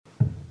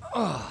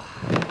Tugitoolis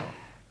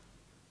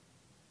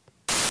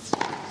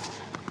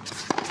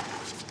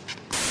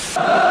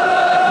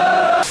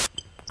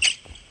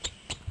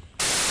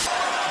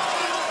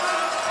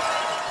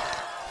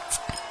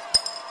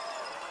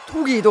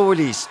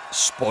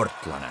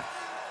sportlane.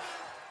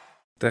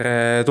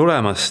 Tere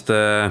tulemast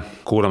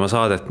kuulama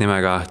saadet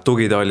nimega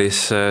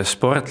Tugitoolis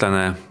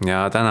sportlane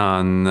ja täna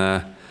on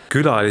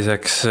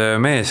külaliseks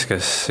mees,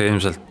 kes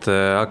ilmselt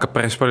hakkab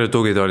päris palju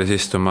tugitoolis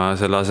istuma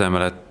selle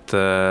asemel, et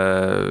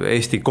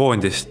Eesti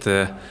koondist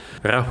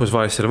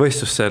rahvusvahelistel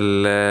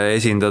võistlustel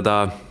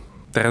esindada.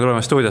 Tere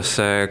tulemast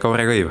stuudiosse,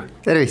 Kaure Kõiv.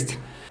 Tervist!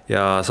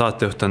 Ja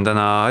saatejuht on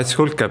täna Ats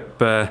Kulkep.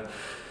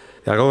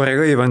 Ja Kaure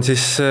Kõiv on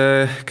siis,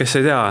 kes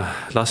ei tea,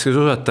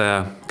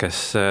 laskesuusataja,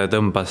 kes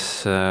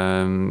tõmbas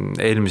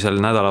eelmisel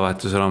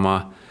nädalavahetusel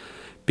oma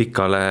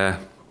pikale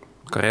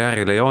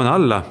karjäärile joone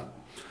alla.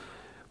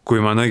 Kui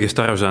ma olen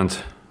õigesti aru saanud,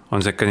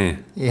 on see ikka nii?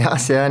 Jah,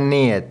 see on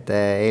nii, et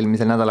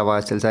eelmisel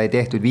nädalavahetusel sai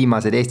tehtud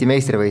viimased Eesti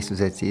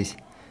meistrivõistlused, siis,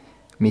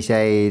 mis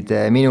jäid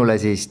minule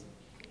siis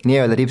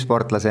nii-öelda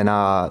tippsportlasena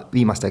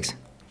viimasteks.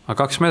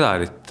 Aga 2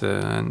 medalit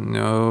on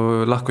ju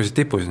lahkusid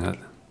tipus.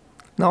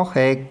 Noh,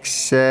 eks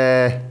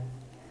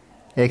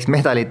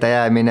medalita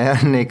jäämine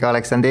on ikka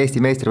oleks saanud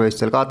Eesti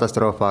meistrivõistlusel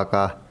katastroof,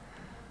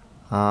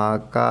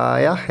 aga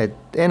jah,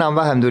 et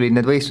enam-vähem tulid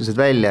need võistlused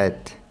välja,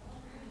 et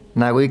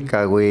nagu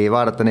ikka, kui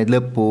vaadata neid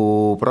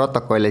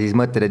lõpuprotokolle, siis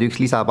mõtled, et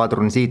üks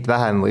lisapadrun siit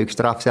vähem või üks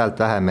trahv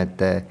sealt vähem, et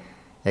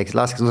eks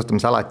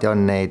laskesuusatamis alati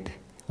on need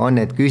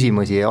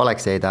küsimusi ja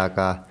olekseid,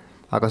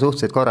 aga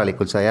suhteliselt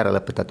korralikult sai ära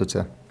lõpetatud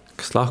see.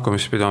 Kas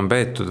lahkumispidu on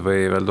peetud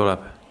või veel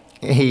tuleb?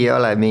 Ei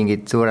ole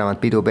mingit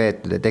suuremat pidu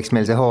peetud, et eks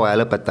meil see hooaja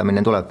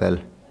lõpetamine tuleb veel.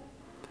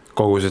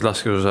 Kogu siis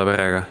laskesuusa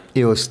perega?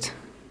 Just.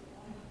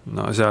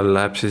 No seal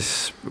läheb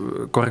siis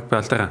kork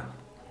pealt ära?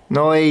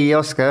 No ei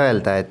oska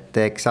öelda, et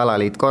eks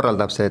alaliit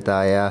korraldab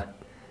seda ja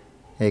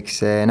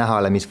eks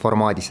näha ole, mis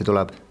formaadis see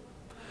tuleb.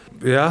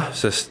 Jah,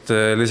 sest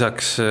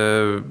lisaks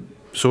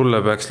sulle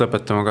peaks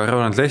lõpetama ka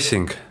Roland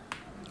Lessing.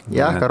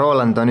 Jah, ka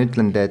Roland on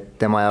ütlenud, et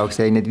tema jaoks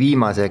jäi need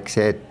viimaseks,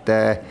 et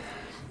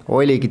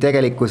oligi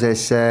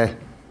tegelikkuses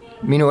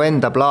minu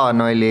enda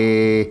plaan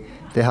oli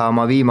teha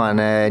oma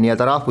viimane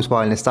nii-öelda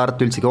rahvusvaheline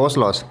start üldsegi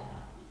Oslos.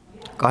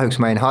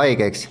 Kahjuks ma jäin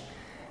haigeks.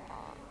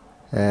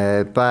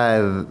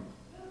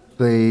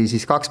 Või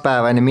siis 2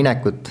 päeva enne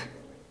minekut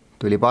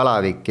tuli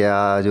palavik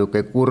ja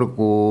siuke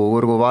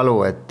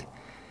kurguvalu, et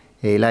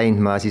ei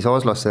läinud ma siis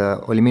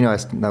Oslosse, oli minu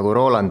eest nagu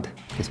Roland,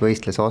 kes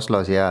võistles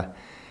Oslos ja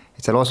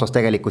et seal Oslos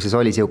tegelikkuses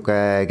oli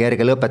siuke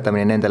kerge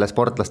lõpetamine nendele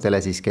sportlastele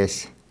siis,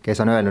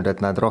 kes on öelnud, et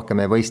nad rohkem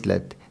ei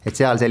võistle, et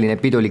seal selline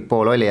pidulik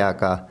pool oli,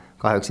 aga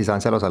kahjuks ei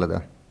saanud seal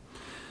osaleda.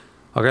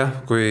 Aga jah,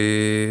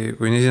 kui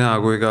nii sina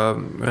kui ka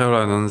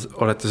Roland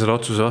olete selle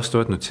otsuse vastu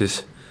võtnud,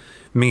 siis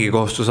mingi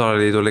kohustus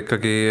alaliidul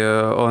ikkagi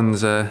on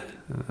see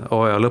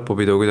hooaja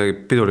lõpupidu kuidagi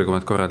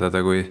pidulikumalt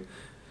korraldada või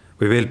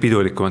veel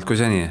pidulikumalt kui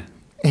seni?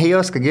 Ei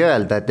oskagi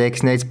öelda, et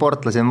eks neid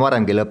sportlasi on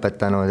varemgi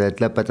lõpetanud, et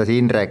lõpetas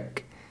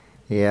Indrek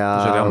ja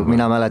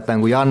mina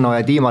mäletan, kui Janno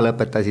ja Tiima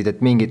lõpetasid,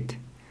 et mingit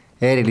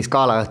erilist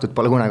kaalaõhtut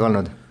pole kunagi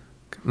olnud.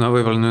 No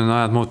võib-olla nüüd on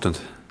ajad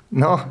muutunud.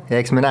 Noh,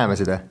 eks me näeme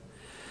seda.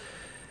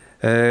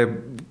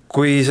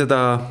 Kui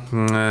seda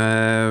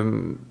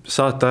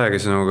saateaega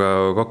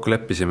sinuga kokku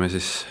leppisime,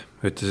 siis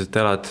ütlesid, et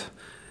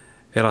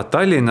elad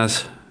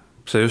Tallinnas.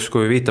 See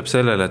justkui viitab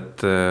sellele, et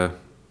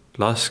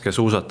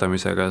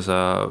laskesuusatamisega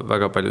sa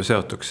väga palju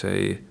seotuks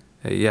ei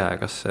jää.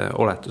 Kas see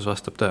oletus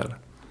vastab tõele?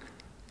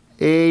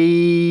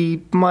 Ei,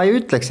 ma ei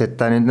ütleks, et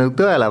ta nüüd nagu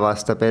tõele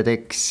vastab, et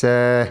eks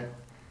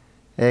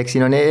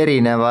siin on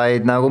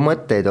erinevaid nagu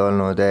mõtteid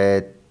olnud,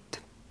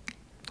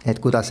 et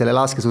kuidas selle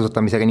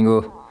laskesuusatamisega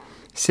nagu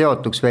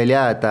seotuks veel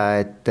jääda,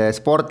 et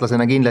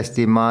sportlasena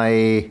kindlasti ma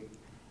ei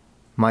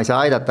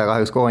saa aidata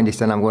kahjuks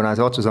koondist enam, kuna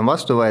see otsus on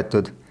vastu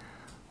võetud,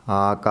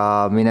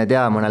 aga mine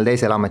tea mõnel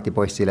teisel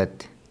ametipostil,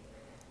 et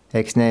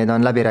eks need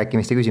on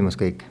läbirääkimiste küsimus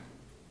kõik.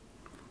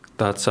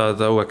 Tahad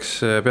saada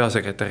uueks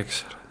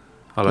peasekretäriks?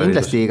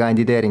 Kindlasti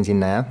kandideerin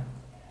sinna, jah.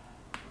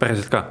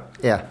 Päriselt ka?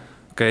 Jah.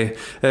 Okei.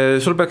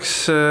 Sul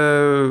peaks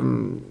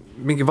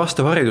mingi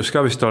vastav haridus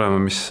ka vist olema,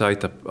 mis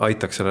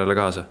aitaks sellele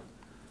kaasa?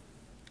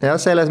 Ja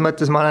selles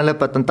mõttes ma olen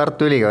lõpetanud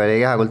Tartu Ülikooli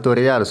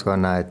kehakultuuri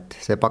teaduskonna, et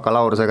see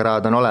bakalaureuse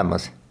kraad on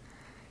olemas.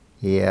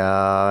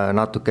 Ja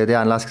natuke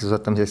tean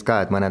laskesuusatamisest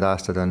ka, et mõned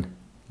aastad on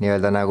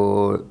nii-öelda nagu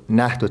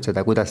nähtud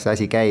seda, kuidas see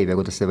asi käib ja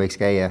kuidas see võiks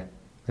käia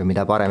või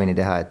mida paremini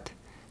teha, et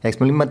eks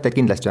mul mõtteid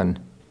kindlasti on.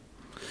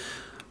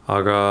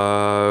 Aga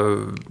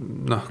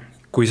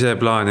kui see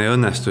plaan ei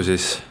õnnestu,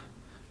 siis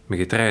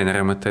mingi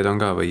treeneri mõtteid on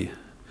ka või?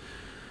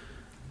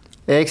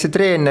 Eks see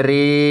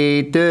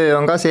treeneri töö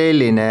on ka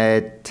selline,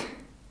 et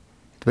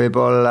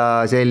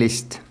võib-olla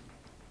sellist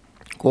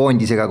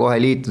koondisega kohe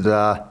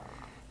liituda,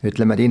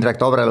 ütleme, et Indrek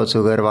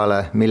Tobrelutsu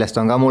kõrvale, millest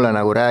on ka mulle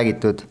nagu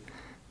räägitud,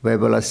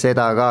 võib-olla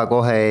seda ka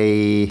kohe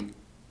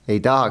ei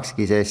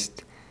tahakski,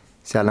 sest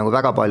seal nagu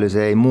väga palju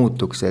see ei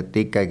muutuks, et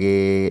ikkagi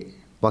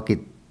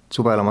pakid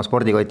suvel oma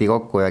spordikoti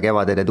kokku ja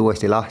kevadel teed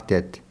uuesti lahti,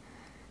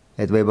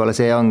 et võib-olla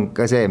see on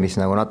ka see, mis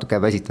nagu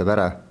natuke väsitab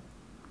ära.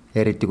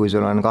 eriti kui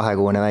sul on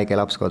 2-kuune väike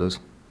laps kodus.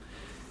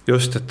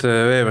 Just, et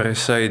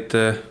veebruaris said,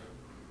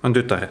 on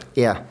tütar?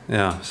 Jah.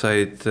 Ja,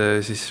 said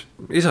siis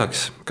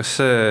isaks. Kas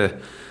see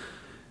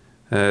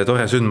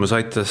tore sündmus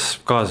aitas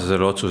kaasa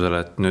selle otsusele,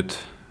 et nüüd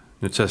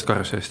sellest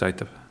karusseest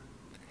aitab?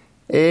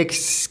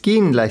 Eks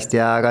kindlasti,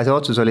 aga see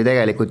otsus oli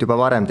tegelikult juba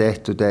varem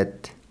tehtud,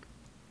 et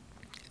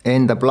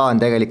enda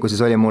plaan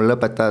tegelikkuses oli mul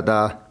lõpetada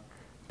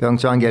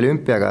Pyeongchangi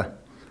olümpiaga,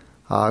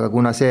 aga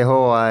kuna see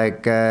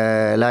hooaeg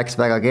läks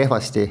väga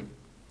kehvasti,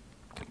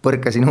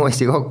 põrkasin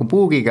uuesti kokku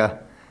puugiga,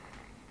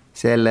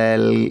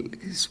 sellel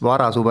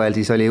varasuvel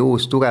siis oli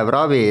uus tugev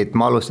ravi, et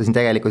ma alustasin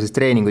tegelikkuses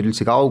treeninguid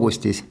üldse ka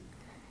augustis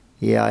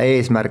ja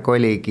eesmärk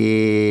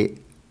oligi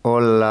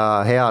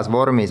olla heas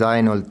vormis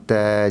ainult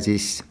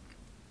siis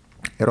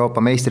Euroopa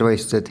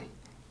meistrivõistlused,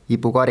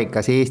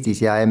 ipukarikas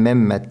Eestis ja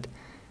MM, et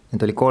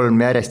need oli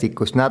 3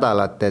 järjestikust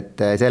nädalat, et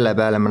selle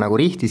peale ma nagu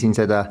rihtisin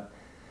seda.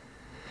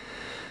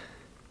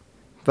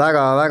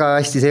 Väga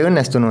hästi see ei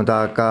õnnestunud,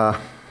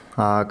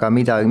 aga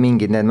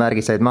mingid need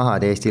märgid said maha,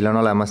 et Eestil on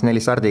olemas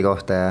 4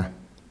 stardikohta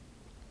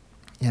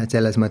ja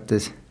selles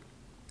mõttes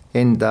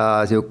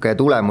enda siuke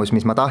tulemus,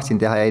 mis ma tahtsin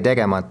teha, jäi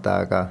tegemata,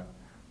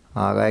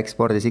 aga eks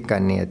spordis ikka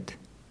on nii, et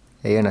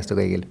ei õnnestu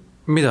kõigil.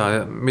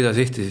 Mida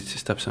sihtisid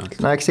siis täpsemalt?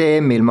 No eks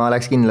EM-il ma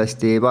oleks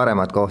kindlasti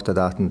paremat kohta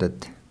tahtnud,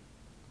 et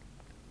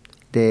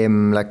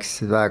EM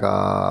läks väga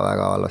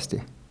halvasti.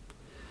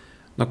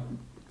 No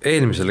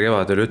eelmisel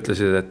kevadel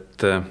ütlesid, et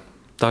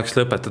tahaks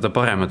lõpetada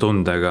parema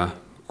tundega,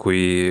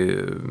 kui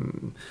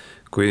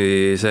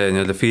see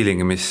nii-öelda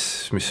feeling, mis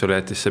sulle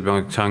jättis see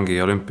Pyeongchangi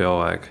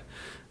olümpiahooaeg.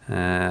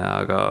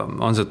 Aga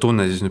on see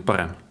tunne siis nüüd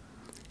parem?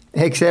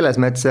 Eks selles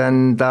mõttes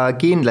on ta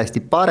kindlasti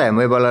parem,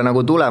 võib-olla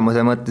nagu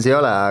tulemuse mõttes ei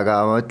ole,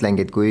 aga ma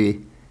ütlengi, et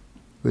kui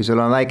sul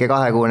on väike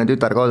 2-kuune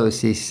tütar kodus,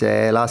 siis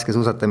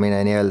laskesuusatamine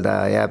nii-öelda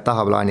jääb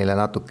tahaplaanile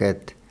natuke,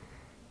 et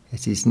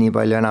siis nii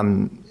palju enam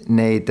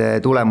neid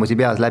tulemusi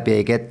peas läbi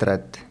ei ketra,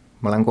 et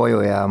ma olen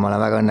koju ja ma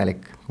olen väga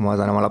õnnelik, kui ma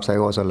saan oma lapsega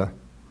koos olla.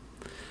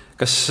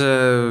 Kas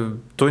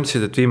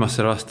tundsid, et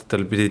viimastel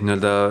aastatel pidid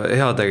nii-öelda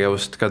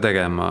heategevust ka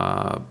tegema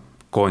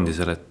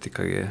koondisel, et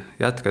ikkagi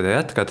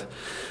jätkad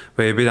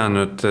või ei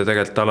pidanud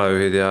tegelikult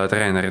alajuhid ja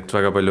treenerid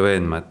väga palju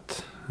veenma,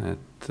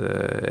 et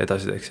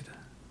edasi teeksid?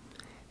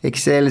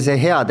 Eks see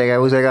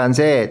heategevusega on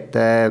see, et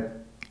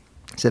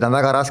seda on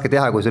väga raske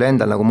teha, kui sul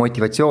endal nagu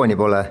motivatsiooni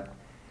pole,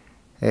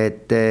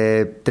 et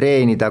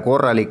treenida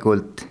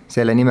korralikult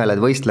selle nimel,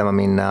 et võistlema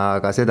minna,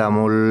 aga seda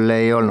mul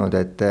ei olnud,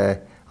 et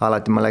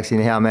alati ma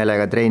läksin hea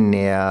meelega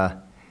trenni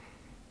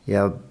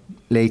ja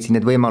leidsin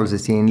need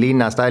võimalused siin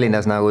linnas,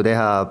 Tallinnas nagu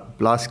teha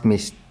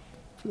laskmist,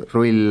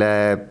 rull,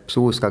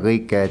 suuska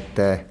kõike,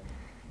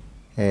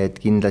 et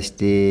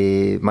kindlasti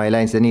ma ei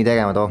läinud seda nii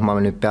tegema, et ma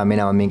nüüd pean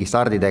minema mingi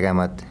stardi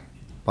tegema, et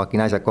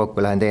pakin asjad kokku,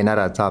 lähen teen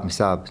ära, et saab, mis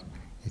saab.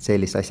 Et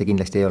sellist asja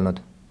kindlasti ei olnud.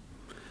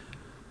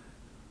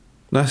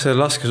 No see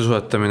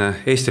laskesuusatamine,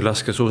 Eesti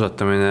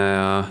laskesuusatamine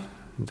ja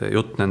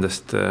jutt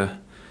nendest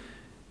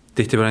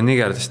tihtipeale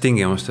nigedatest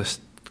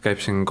tingimustest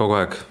käib siin kogu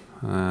aeg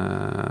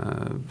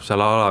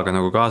selle alaga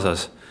nagu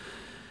kaasas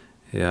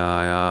ja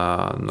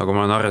nagu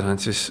ma olen aru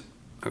saanud, siis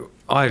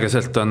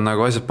aeglaselt on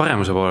nagu asjad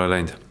paremuse poole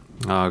läinud,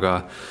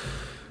 aga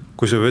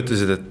kui sa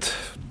ütlesid, et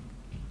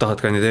tahad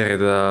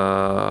kandideerida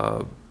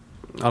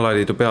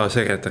alaliidu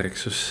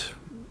peasekretäriks, siis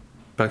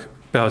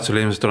peavad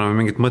sulle ilmselt olema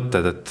mingid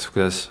mõtted, et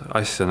kuidas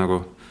asja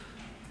nagu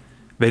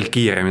veel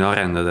kiiremini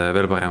arendada ja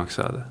veel paremaks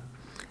saada?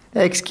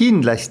 Eks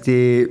kindlasti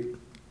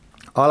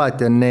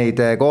alati on neid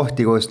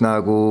kohti, kus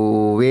nagu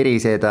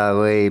veriseda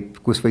või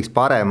kus võiks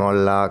parem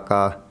olla,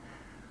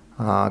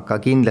 aga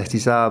kindlasti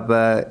saab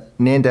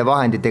nende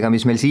vahenditega,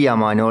 mis meil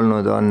siiamaani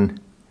olnud on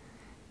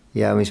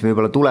ja mis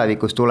võib-olla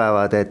tulevikus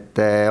tulevad, et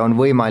on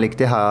võimalik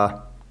teha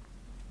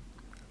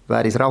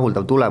päris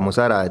rahuldav tulemus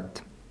ära,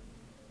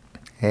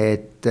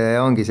 et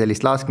ongi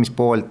sellist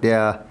laskmispoolt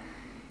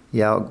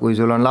ja kui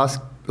sul on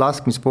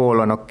laskmispool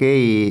on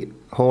okei,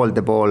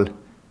 hoolde pool,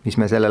 mis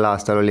me sellel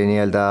aastal oli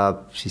nii-öelda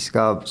siis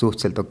ka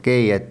suhteliselt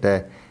okei, et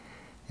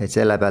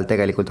selle pealt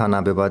tegelikult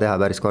annab juba teha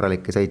päris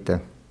korralikke sõite.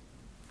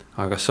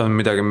 Aga kas on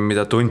midagi,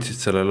 mida tundsid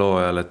selle loo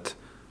ajal, et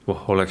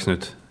oleks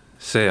nüüd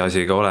see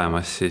asi ka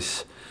olemas, siis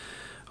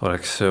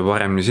oleks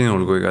parem nii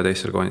sinul kui ka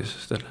teistel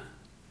koondistustel?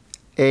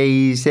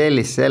 Ei,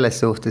 selles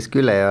suhtes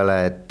küll ei ole,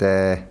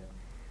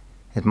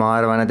 et ma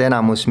arvan, et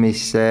enamus,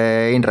 mis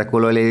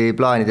Indrekul oli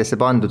plaanidesse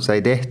pandud,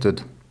 sai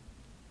tehtud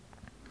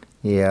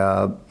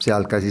ja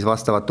sealt ka siis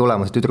vastavad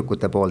tulemused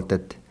tüdrukute poolt,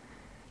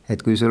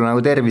 et kui sul nagu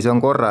tervis on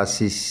korras,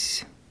 siis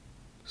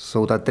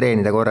suudad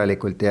treenida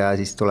korralikult ja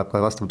siis tuleb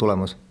ka vastav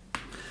tulemus.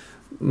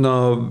 No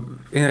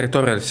Indrek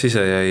Torrelts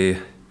ise jäi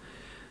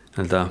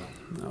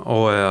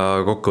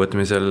hooaja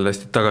kokkuvõtmisel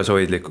hästi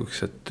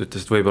tagasihoidlikuks, et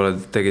ütles, et võib-olla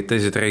tegid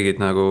teised riigid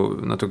nagu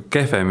natuke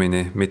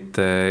kehvemini,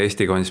 mitte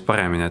Eesti koondis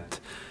paremini,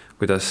 et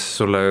kuidas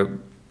sulle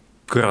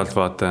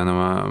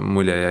kõrvaltvaatajana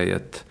mulje jäi,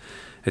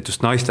 et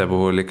just naiste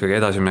puhul ikkagi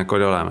edasiminek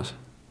oli olemas?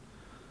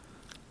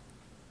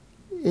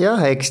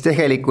 Jah, eks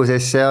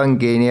tegelikkuses see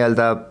ongi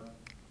nii-öelda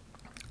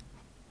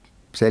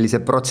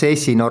sellise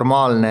protsessi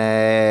normaalne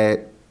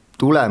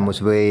tulemus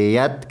või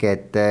jätk,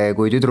 et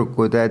kui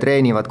tüdrukud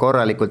treenivad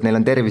korralikult, neil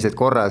on tervised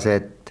korras,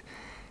 et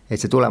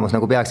see tulemus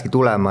nagu peakski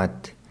tulema,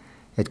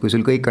 et kui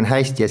sul kõik on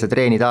hästi ja sa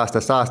treenid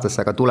aastast aastasse,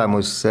 aga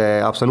tulemus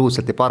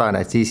absoluutselt ei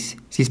parane, et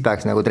siis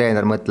peaks nagu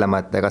treener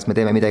mõtlema, et kas me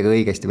teeme midagi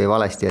õigesti või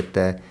valesti,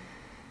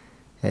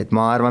 et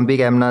ma arvan,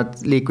 pigem nad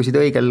liikusid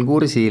õigel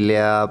kursil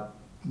ja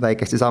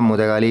väikeste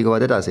sammudega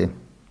liiguvad edasi.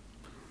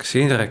 Kas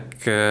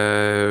Indrek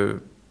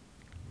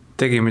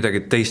tegi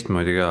midagi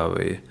teistmoodi ka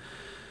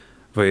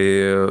või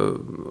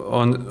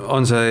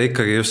on see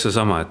ikkagi just see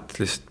sama, et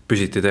lihtsalt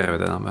püsiti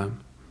terved enam-vähem?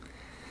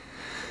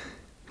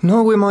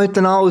 No kui ma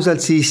ütlen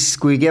ausalt, siis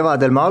kui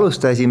kevadel me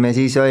alustasime,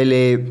 siis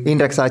oli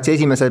Indrek saatsi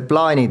esimesed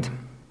plaanid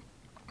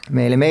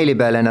meile meili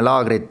peale enne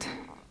laagrit.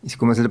 Siis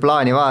kui ma seda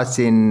plaani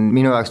vaatasin,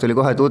 minu jaoks tuli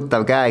kohe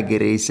tuttav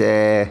käekiri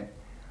see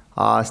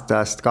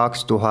aastast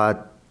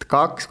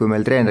 2002, kui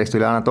meil treeneriks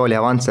tuli Anatoli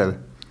Havantsev.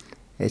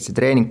 Et see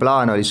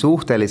treeningplaan oli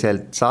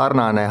suhteliselt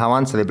sarnane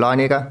Havantsevi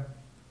plaaniga.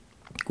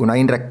 Kuna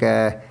Indrek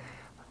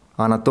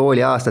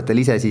Anatoli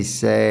aastatel ise siis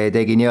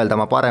tegi nii-öelda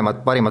oma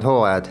parimad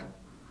hooajad,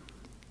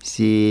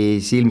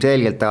 siis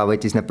ilmselgelt ta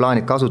võttis need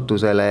plaanid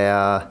kasutusele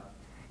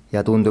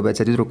ja tundub, et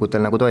see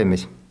tüdrukutel nagu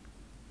toimis.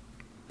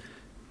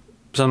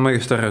 Saan ma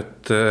õigesti aru,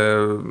 et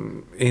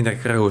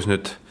Indrek rõhus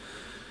nüüd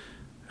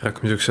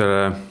rohkem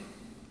niisugusele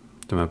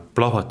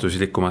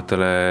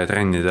plahvatuslikumatele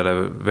trennidele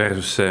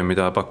versus see,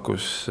 mida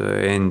pakkus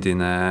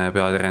endine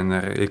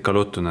peatreener Ilka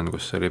Luttunen,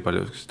 kus oli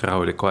palju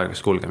rahulikku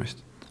aegast kulgemist?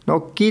 No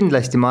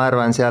kindlasti ma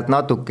arvan, sealt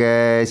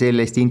natuke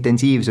sellist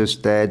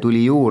intensiivsust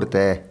tuli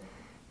juurde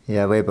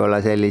ja võib-olla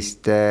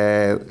sellist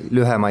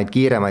lühemaid,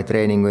 kiiremaid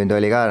treeninguid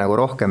oli ka nagu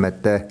rohkem,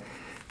 et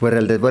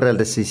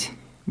võrreldes siis,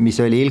 mis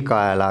oli Ilka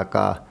ajal,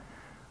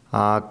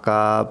 aga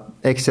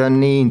eks see on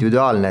nii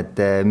individuaalne,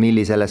 et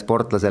millisele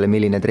sportlasele,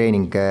 milline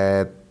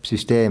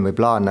treeningsüsteem või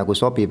plaan nagu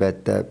sobib,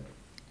 et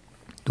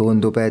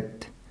tundub,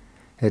 et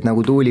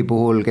nagu Tuuli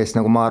puhul, kes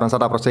nagu ma arvan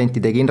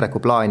 100% tegi Indreku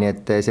plaani,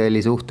 et see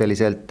oli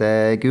suhteliselt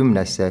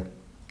 10-sse,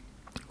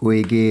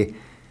 kuigi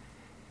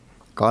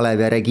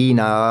Kalev ja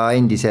Regina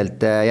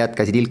endiselt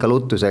jätkasid Ilka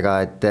Luttusega,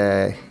 et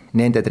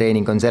nende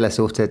treening on selles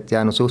suhteliselt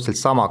jäänud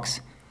suhteliselt samaks,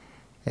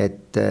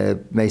 et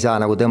me ei saa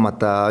nagu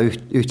tõmmata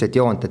ühtset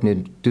joont, et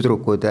nüüd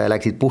tüdrukud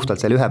läksid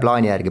puhtalt selle ühe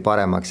plaani järgi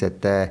paremaks,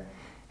 et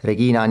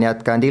Regina on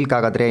jätkanud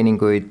Ilkaga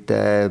treeninguid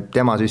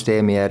tema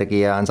süsteemi järgi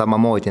ja on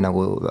samamoodi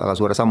nagu väga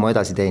suure sammu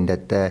edasi teinud,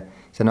 et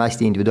see on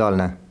hästi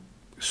individuaalne.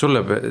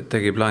 Sulle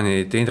tegi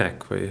plaanid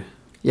Indrek või?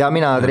 Ja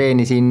mina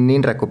treenisin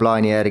Indreku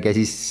plaani järgi ja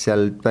siis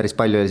seal päris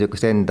palju oli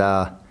niisugust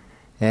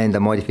enda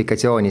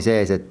modifikatsiooni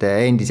sees, et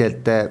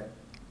endiselt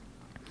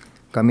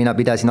ka mina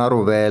pidasin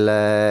aru veel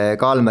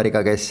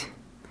Kalmeriga,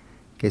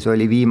 kes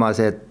oli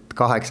viimased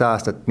 8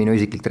 aastat minu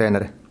isiklik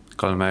treener.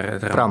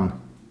 Kalmer Tramm.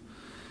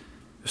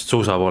 Just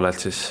suusa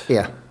poolelt siis?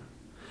 Jah.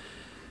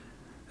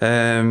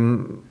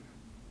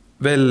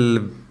 Veel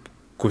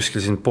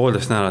kuskil siin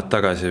 1,5 nädalat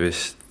tagasi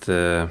vist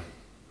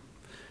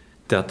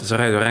teatas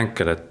Raido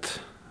Ränkel,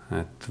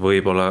 et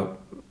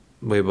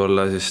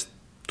võib-olla siis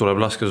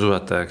tuleb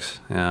laskesuusatajaks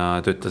ja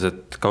ta ütles,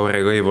 et Kauri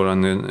Kõivul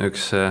on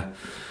üks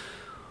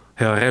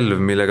hea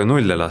relv, millega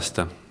nulle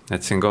lasta.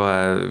 Et siin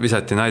kohe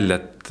visati nalja,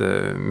 et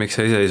miks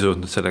sa ise ei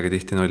suutnud sellega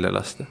tihti nulle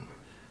lasta?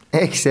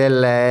 Eks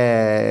selle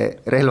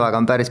relvaga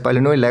on päris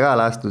palju nulle ka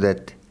lastud,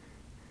 et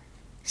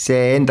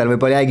see endal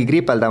võib-olla jäigi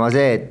kripeldama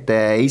see, et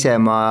ise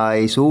ma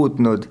ei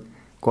suutnud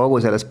kogu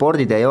selle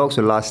sporditee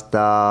jooksul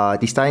lasta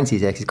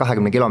distantsis ehk siis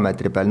 20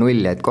 kilomeetri peal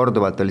nulli, et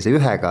korduvalt oli see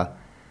 1,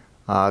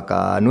 aga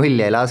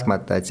nulli ei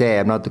laskmata, et see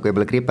jääb natuke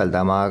võib-olla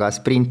kripeldama, aga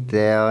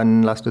sprinte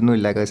on lastud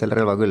nullega selle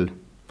relva küll.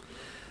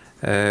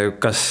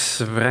 Kas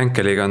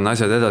Ränkeliga on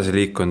asjad edasi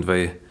liikunud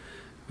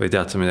või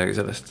tead sa midagi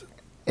sellest?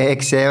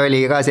 Eks see oli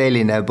ka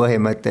selline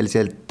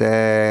põhimõtteliselt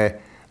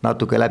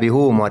natuke läbi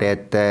huumori,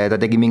 et ta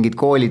tegi mingid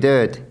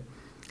koolitööd,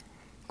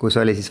 kus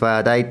oli siis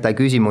vaja täita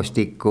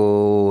küsimustikku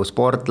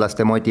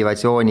sportlaste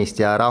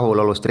motivatsioonist ja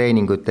rahulolust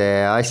treeningute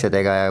ja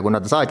asjadega ja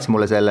kuna ta saatis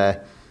mulle selle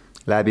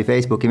läbi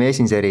Facebooki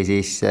Messengeri,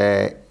 siis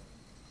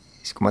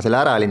kui ma selle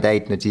ära olin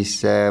täitnud,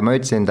 siis ma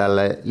ütlesin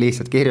talle,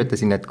 lihtsalt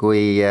kirjutasin, et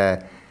kui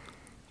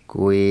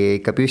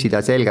ikka püssi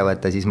tahad selga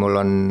võtta, siis mul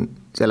on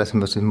selles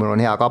mõttes, mul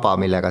on hea kaba,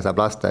 millega saab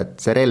lasta, et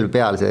see relv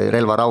peal, see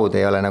relvaraud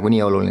ei ole nagu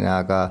nii oluline,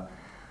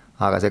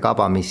 aga see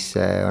kaba, mis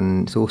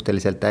on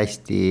suhteliselt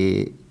hästi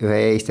ühe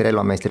Eesti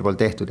relvameistri poolt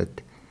tehtud,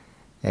 et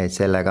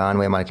sellega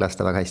on võimalik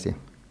lasta väga hästi.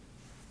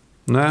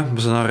 Nojah, ma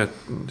saan aru, et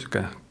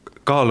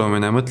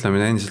kaalumine ja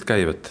mõtlemine endiselt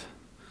käib, et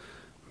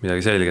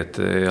midagi selget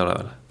ei ole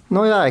veel.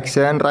 No ja, eks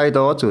see on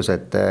Raido otsus,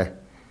 et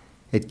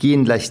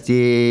kindlasti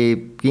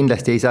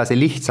ei saa see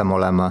lihtsam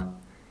olema.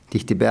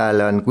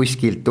 Tihtipeale on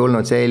kuskilt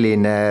tulnud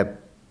selline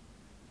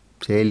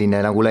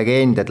nagu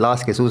legend, et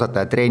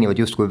laskesuusatajad treenivad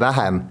justkui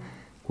vähem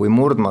kui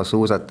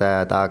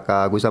murdmaasuusatajad,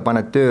 aga kui sa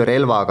paned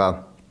töörelvaga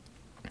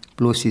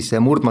pluss siis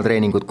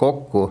murdmaatreeningud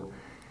kokku,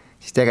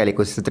 siis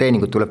tegelikult seda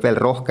treeningut tuleb veel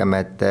rohkem,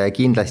 et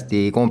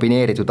kindlasti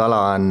kombineeritud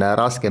ala on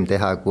raskem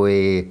teha kui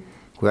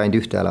ainult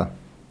ühte ala.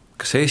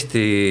 kas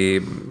Eesti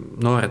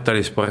noored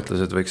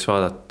talisportlased võiks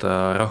vaadata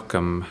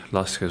rohkem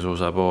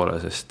laskesuusa poole,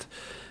 sest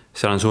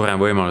seal on suurem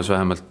võimalus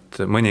vähemalt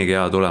mõnigi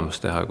hea tulemus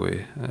teha, kui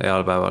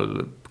heal päeval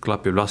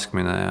klapib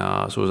laskmine ja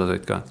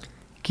suusasõit ka?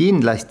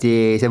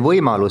 Kindlasti see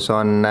võimalus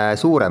on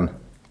suurem,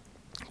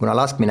 kuna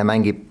laskmine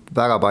mängib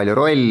väga palju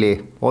rolli,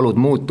 olud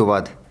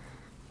muutuvad,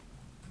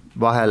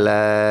 vahel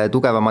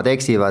tugevamad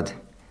eksivad,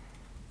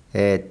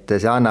 et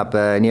see annab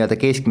nii-öelda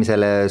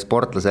keskmisele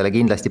sportlasele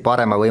kindlasti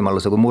parema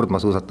võimaluse kui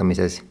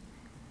murdmaasuusatamises.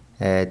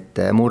 Et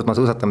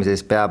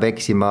murdmaasuusatamises peab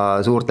eksima,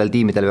 suurtel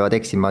tiimidel peavad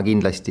eksima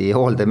kindlasti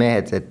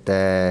hooldemehed,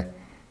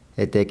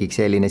 et tekiks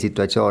selline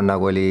situatsioon,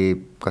 nagu oli,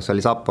 kas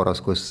oli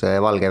Sapporos, kus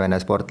Valgevene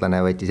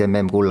sportlane võttis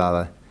MM-kulla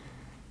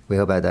või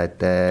hõbeda,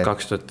 et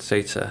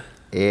 2007.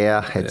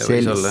 Jah, et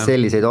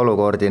selliseid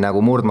olukordi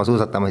nagu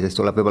murdmaasuusatamises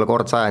tuleb võib-olla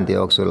kord sajandi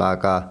jooksul,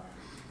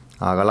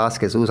 aga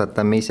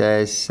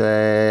laskesuusatamises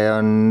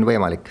on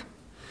võimalik.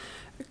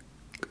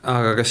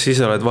 Aga kas siis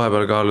oled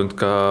vahepeal kaalunud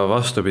ka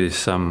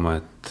vastupidist sammu,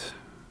 et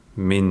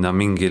minna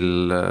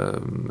mingil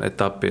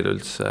etapil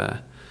üldse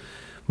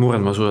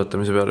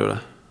murdmaasuusatamise peale üle?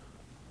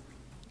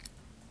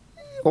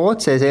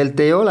 Otseselt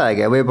ei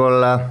olegi,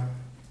 võib-olla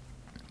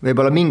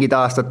mingid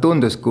aastad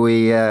tundus,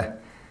 kui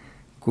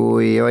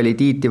oli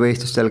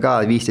tiitivõistlustel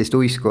ka 15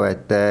 uisku,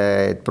 et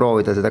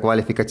proovida seda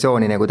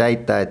kvalifikatsiooni nagu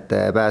täita, et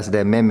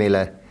pääseda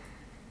MM-ile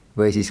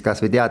või siis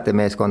kas või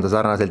teatemeeskonda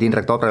sarnaselt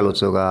Indrek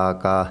Tobrelutsuga,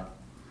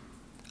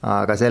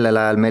 aga sellel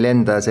ajal meil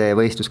enda see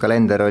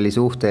võistluskalender oli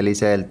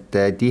suhteliselt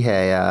tihe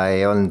ja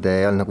ei olnud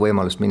nagu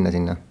võimalust minna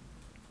sinna.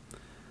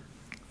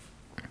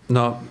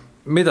 No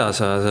mida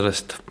sa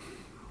sellest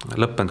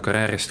lõppenud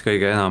karjäärist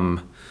kõige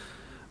enam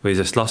või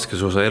sellest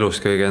laskesuusa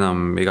elust kõige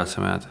enam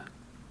igatsema jääd?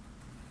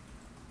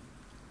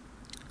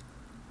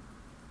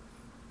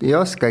 Ei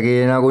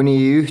oskagi nagu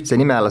nii ühtse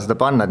nime alla seda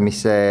panna, et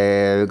mis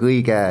see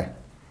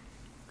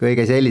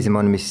kõige sellisem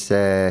on,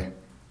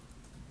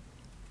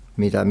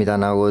 mida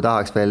nagu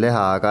tahaks veel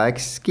teha, aga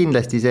eks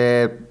kindlasti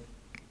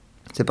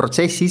see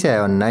protsess ise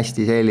on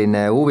hästi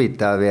selline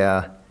huvitav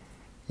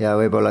ja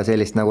võib-olla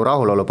sellist nagu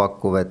rahulolu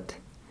pakkuv,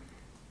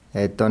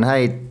 et on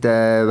häid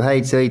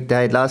sõite,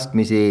 häid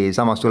laskmisi,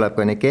 samas tuleb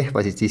ka neid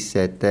kehvasid sisse,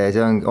 et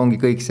see ongi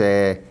kõik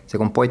see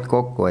kompott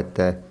kokku,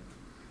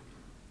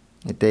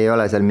 et ei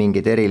ole seal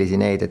mingeid erilisi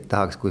neid, et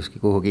tahaks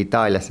kuhugi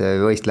Itaaliasse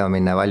võistlema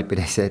minna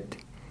Valpidesse,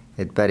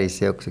 et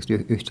päris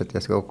ühtselt ei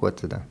oska kokku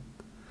võtta seda.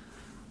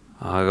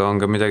 Aga on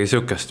ka midagi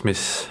sihukest,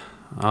 mis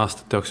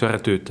aastate jooksul ära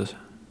tüütas?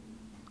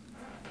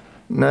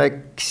 No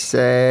eks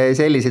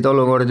selliseid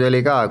olukordi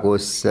oli ka,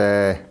 kus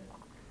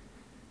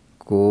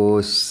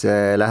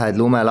lähed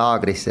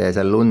lumelaagrisse ja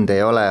seal lund ei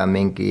ole ja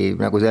mingi,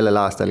 nagu sellel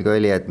aastalgi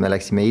oli, et me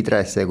läksime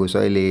Idresse, kus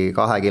oli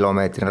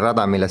 2-kilomeetrine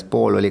rada, millest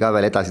pool oli ka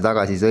veel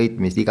edasi-tagasi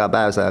sõitmist, iga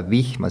päev sajab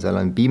vihma, seal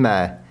on pime.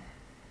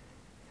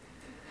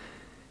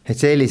 Et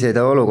sellised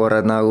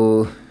olukorrad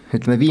nagu,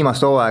 ütleme,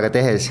 viimast hooaega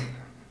tehes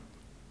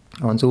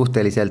on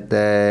suhteliselt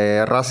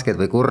rasked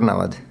või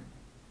kurnavad.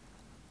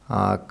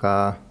 Aga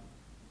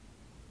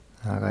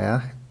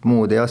jah,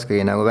 muud ei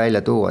oskagi nagu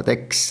välja tuua, et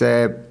eks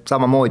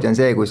samamoodi on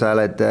see, kui sa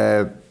oled,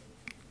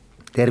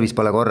 tervis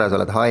pole korras,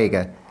 oled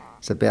haige,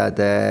 sa pead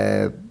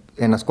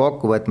ennast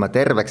kokku võtma,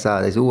 terveks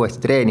saada ja siis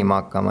uuesti treenima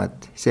hakkama,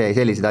 et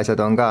sellised asjad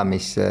on ka,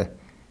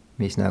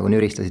 mis nagu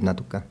nüristasid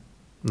natuke.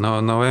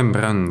 No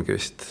november ongi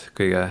vist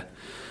kõige,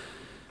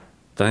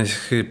 ta on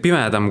siis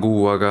pimedam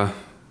kuu, aga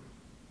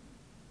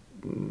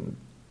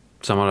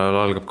samal ajal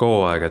algab ka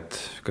hooaeg, et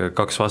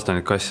 2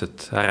 vastanikku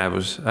asjad,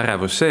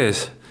 ärevus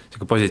sees,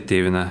 siuke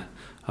positiivne,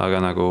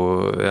 aga nagu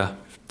jah,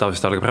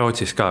 tavaliselt algab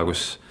Rootsis ka,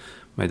 kus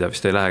ma ei tea,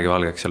 vist ei lähegi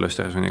valgeks seal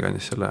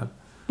Östersunikannis sel ajal.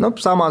 No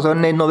samas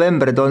on neid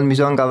novembrid olnud,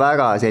 mis on ka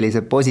väga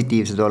sellised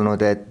positiivsed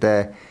olnud, et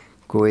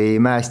kui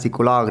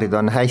mäestikulaagrid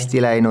on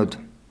hästi läinud,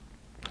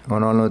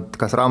 on olnud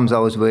kas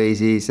Ramsaus või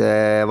siis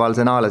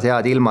Valsenaales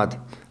head ilmad,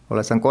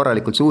 oled saanud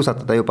korralikult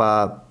suusatada juba,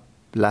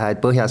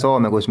 lähed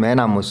Põhja-Soome, kus me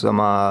enamus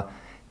oma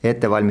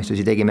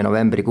ettevalmistusi tegime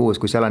novembrikuus,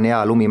 kui seal on hea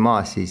lumi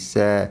maas, siis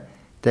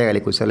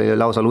tegelikult seal oli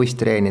lausa lust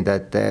treenida,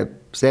 et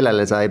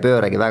sellele sa ei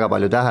pööragi väga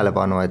palju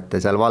tähelepanu, et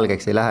seal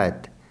valgeks ei lähe,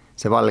 et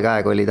see valge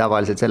aeg oli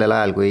tavaliselt sellel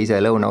ajal, kui ise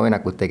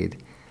lõunauinakut tegid.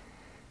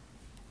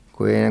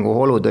 Kui nagu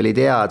olud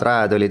olid head,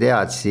 rajad olid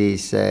head,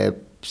 siis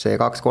see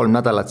 2-3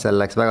 nädalat seal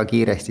läks väga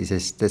kiiresti,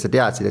 sest sa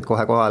teadsid, et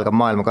kohe algab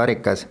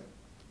maailmakarikas.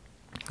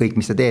 Kõik,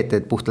 mis sa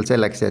teed puhtalt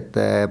selleks, et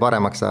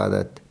paremaks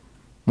saada, et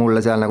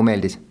mulle seal nagu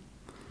meeldis.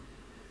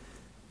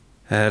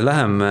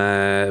 Läheme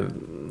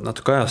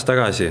natuke ajast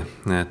tagasi,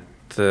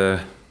 et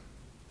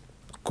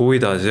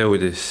kuidas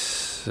jõudis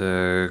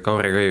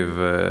Kauri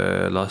Kõiv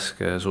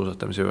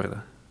laskesuusatamise juurde?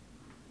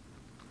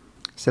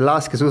 See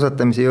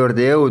laskesuusatamise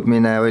juurde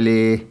jõudmine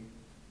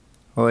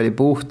oli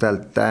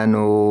puhtalt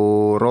tänu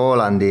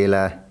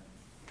Rolandile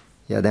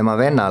ja tema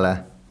vennale,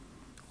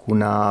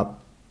 kuna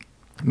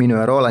minu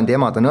ja Rolandi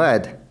emad on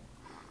õed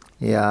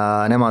ja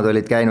nemad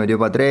olid käinud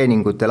juba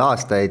treeningutel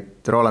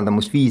aastaid, Roland on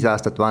must 5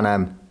 aastat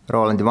vanem,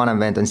 Rolandi vanem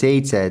vend on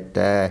 7, et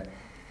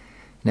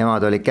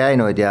nemad olid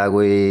käinud ja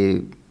kui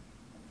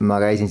ma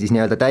käisin siis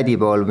nii-öelda tädi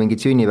pool, mingid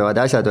sünnipäevad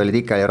ja asjad olid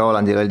ikka ja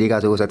Rolandil olid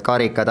igasugused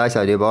karikad,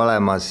 asjad juba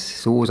olemas,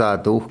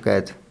 suusad,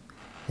 uhked.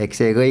 Eks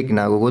see kõik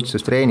nagu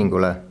kutsus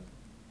treeningule.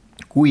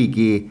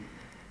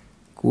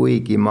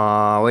 Kuigi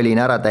ma olin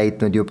ära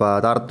täitnud juba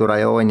Tartu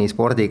rajooni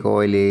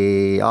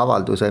spordikooli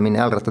avalduse minna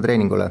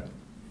jalgrattatreeningule.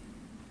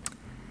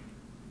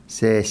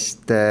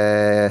 Sest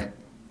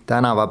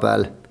tänava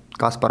peal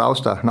Kaspar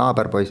Austa,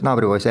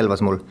 naabripoiss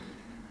Elvas mul,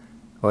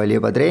 oli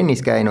juba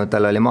trennis käinud,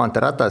 tal oli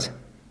maanteeratas.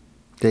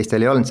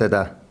 Teistel ei olnud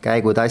seda,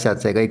 käigud, asjad,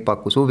 see kõik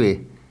pakkus huvi.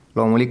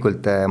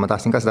 Loomulikult ma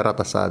tahtsin ka seda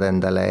ratast saada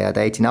endale ja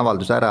täitsin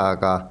avaldus ära,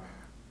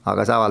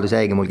 aga see avaldus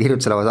jäigi mul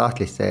kirjutuslava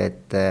sahtlisse,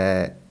 et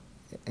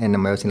enne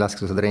ma jõudsin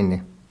laskesuusa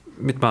trenni.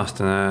 Mitme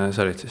aastane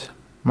sa olid siis?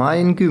 Ma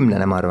olin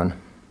 10, ma arvan.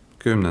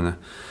 10.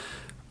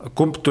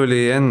 Kumb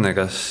tuli enne,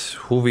 kas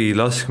huvi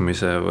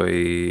laskmise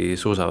või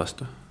suusa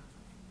vastu?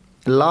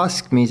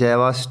 Laskmise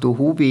vastu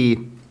huvi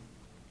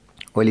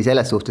oli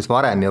selles suhtes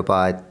varem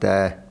juba, et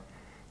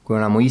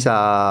kuna mu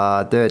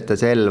isa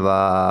töötas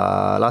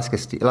Elva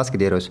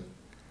lasketiirus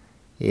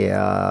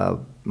ja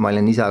ma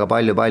olin isaga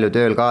palju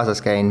tööl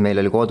kaasas käinud, meil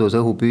oli kodus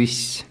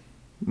õhupüss,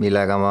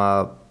 millega ma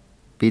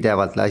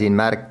pidevalt lasin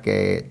märke,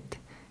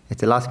 et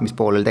see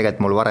laskmispool oli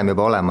tegelikult mul varem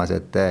juba olemas,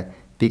 et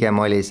pigem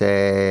oli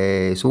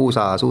see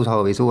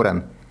suusahovi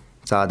suurem,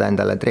 saada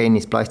endale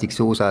trennis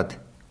plastiksuusad,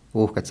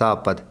 uhked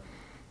saapad,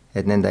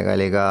 et nendega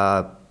oli ka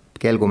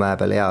Kelgumäe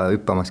peal hea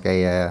hüppamas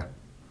käia ja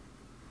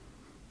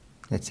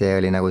et see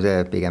oli nagu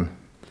see pigem.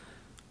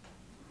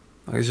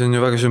 Aga see on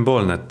ju väga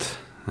sümboolne,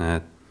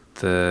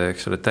 et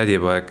eks oled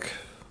tädipoeg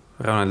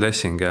Ronald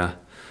Lessing ja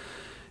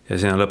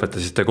sina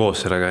lõpetasite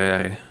koos selle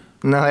karjääri.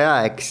 No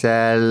jaa, eks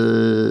seal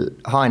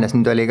Haanias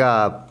nüüd oli ka,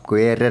 kui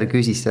ERR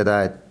küsis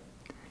seda, et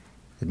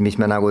mis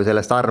me nagu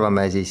sellest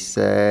arvame, siis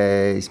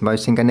ma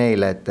ütlesin ka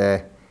neile, et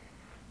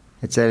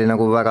see oli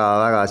nagu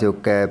väga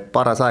siuke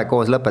paras aeg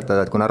koos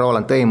lõpetada, et kuna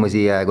Roland tõi mu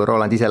siia ja kui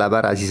Roland ise läheb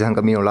ära, siis on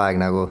ka minul aeg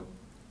nagu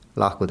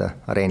lahkuda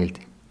areenilt.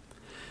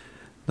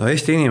 No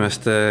Eesti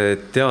inimeste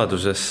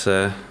teadusesse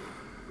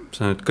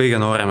sa nüüd kõige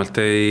nooremalt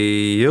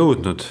ei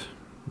jõudnud.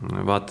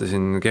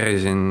 Vaatasin,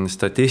 kerisin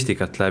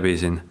statistikat läbi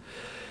siin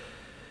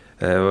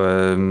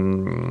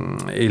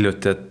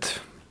hiljuti, et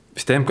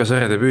vist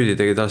MK-sarja debüüdi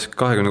tegid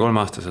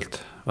 23-aastaselt,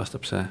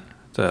 vastab see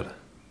tõele?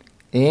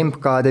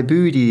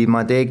 MK-debüüdi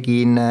ma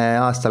tegin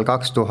aastal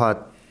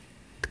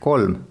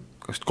 2003.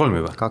 2003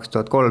 juba?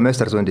 2003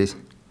 Östersundis.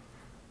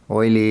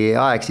 Oli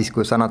aeg siis,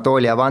 kus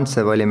Anatoli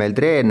Avantsev oli meil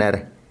treener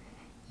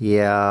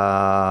ja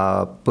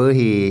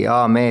põhi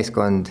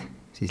A-meeskond,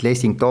 siis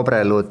Lessing,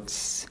 Dobreluts,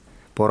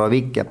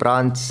 Borovik ja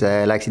Prants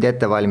läksid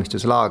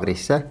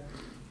ettevalmistuslaagrisse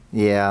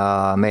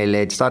ja meil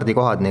jäid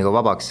stardikohad nagu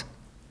vabaks.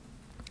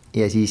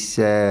 Ja siis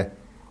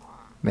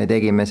me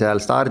tegime seal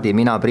stardi,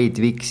 mina, Priit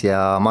Viks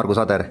ja Margus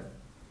Ader.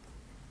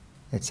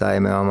 Et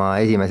saime oma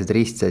esimesed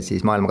ristsed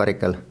siis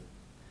maailmakarikal.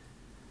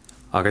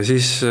 Aga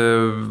siis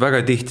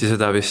väga tihti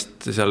seda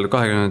vist seal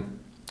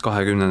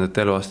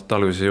 20. eluaastat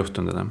alguses ei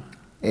juhtunud enam?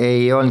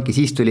 Ei olnudki,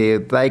 siis tuli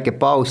väike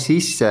paus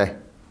sisse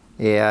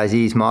ja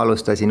siis ma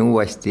alustasin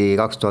uuesti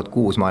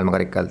 2006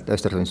 maailmakarikalt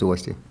Östersundis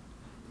uuesti.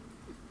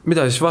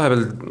 Mida siis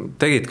vahepeal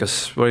tegid,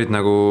 kas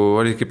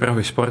olidki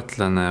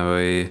profisportlane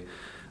või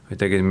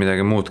tegid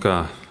midagi muud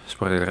ka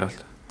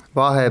spordikarjalt?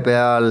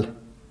 Vahepeal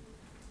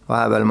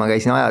ma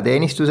käisin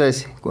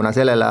ajateenistuses, kuna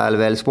sellel ajal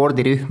veel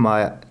spordirühma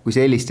kui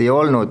sellist ei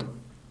olnud,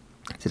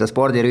 seda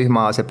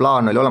spordirühma, see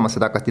plaan oli olemas,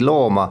 seda hakati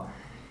looma,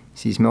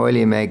 siis me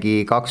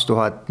olimegi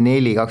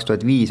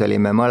 2004-2005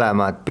 olime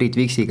mõlemad Priit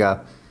Viksiga,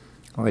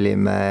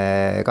 olime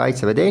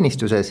Kaitseväe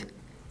teenistuses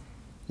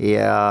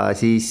ja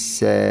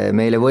siis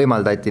meile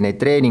võimaldati neid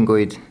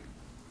treeninguid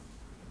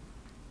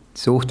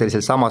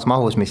suhteliselt samas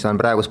mahus, mis on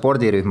praegu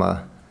spordirühma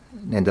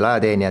nendel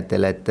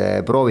ajateenijatel, et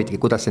proovitigi,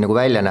 kuidas see nagu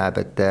välja näeb,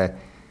 et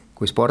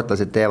kui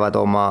sportlased teevad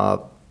oma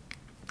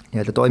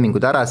nii-öelda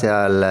toimingud ära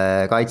seal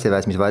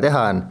Kaitseväes, mis vaja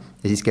teha on,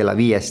 ja siis kella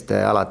 5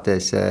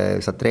 alates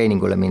saad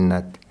treeningule minna,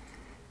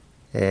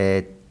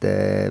 et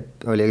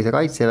oli see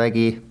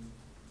Kaitsevägi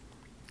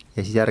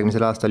ja siis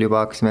järgmisel aastal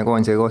juba hakkasime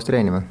koondisega koos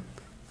treenima.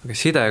 Aga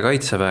side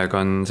Kaitseväega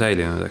on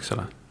säilinud, eks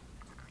ole?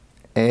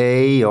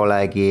 Ei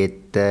olegi,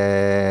 et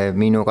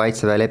minu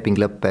Kaitseväe leping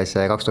lõppes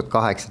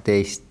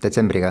 2018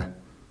 detsembriga.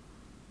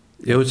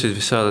 Jõudsid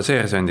vist saada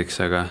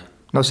seersandiks, aga...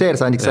 No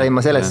seersandiks sain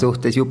ma selles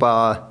suhtes juba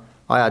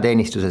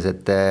ajateenistuses,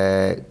 et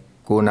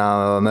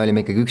kuna me olime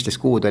ikkagi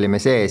 11 kuud olime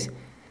sees,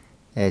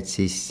 et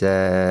siis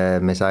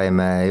me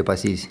saime juba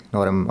siis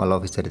noorem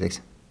allaohvitserideks.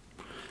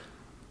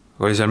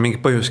 Oli seal mingi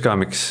põhjus ka,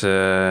 miks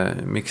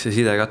see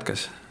side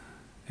katkes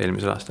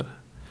eelmisel aastal?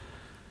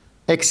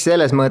 Eks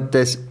selles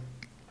mõttes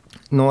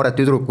noored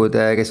tüdrukud,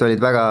 kes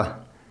olid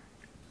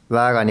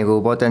väga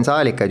nagu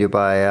potensaalikad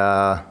juba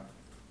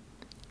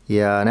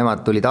ja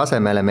nemad tulid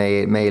asemele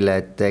meile,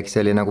 et eks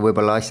see oli nagu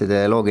võib-olla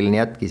asjade loogiline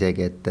jätk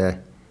isegi,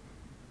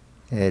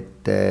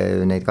 et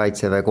neid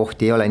Kaitseväe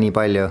kohti ei ole nii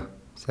palju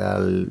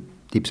seal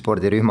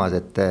tippspordirühmas,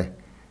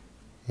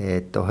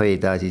 et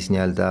hoida siis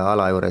nii-öelda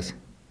ala juures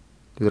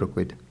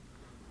tüdrukuid.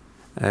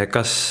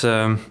 Kas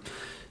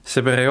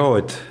see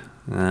periood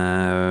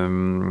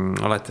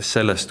alates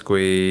sellest,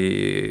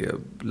 kui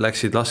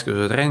läksid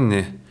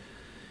laskesuusatrenni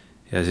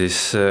ja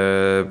siis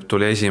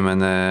tuli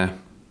esimene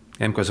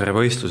MK-sarja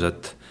võistlus,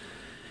 et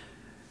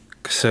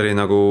kas see oli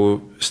nagu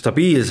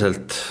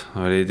stabiilselt,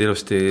 olid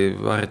ilusti,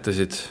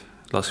 harjutasid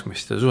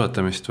laskmist ja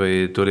suusatamist või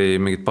tuli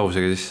mingid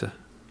pausega sisse?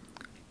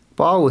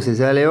 Pause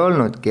seal ei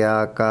olnudki,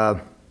 aga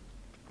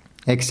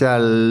eks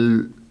seal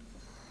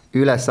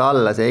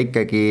üles-alla see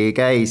ikkagi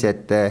käis,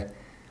 et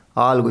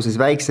alguses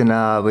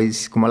väiksena või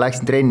siis, kui ma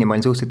läksin trenni, ma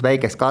olin suhteliselt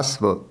väikest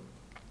kasvu.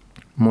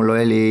 Mul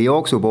oli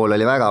jooksu pool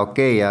oli väga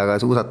okei, aga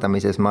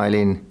suusatamises ma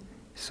olin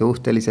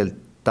suhteliselt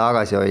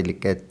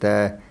tagasihoidlik, et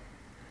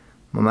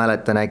ma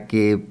mäletan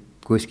äkki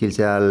kuskil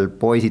seal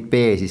poisid B,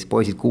 siis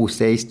poisid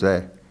 16 või,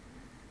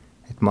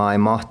 et ma ei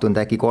mahtunud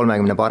äkki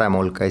 30 parema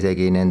hulka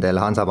isegi nendel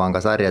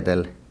Hansapanga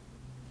sarjadel.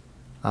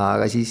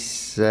 Aga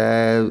siis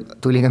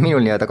tuli ka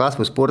minul nii-öelda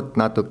kasvuspurt,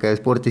 natuke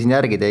spurtisin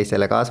järgi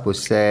teistele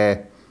kasvus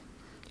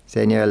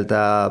see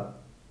nii-öelda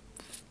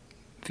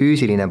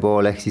füüsiline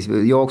pool ehk siis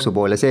jooksu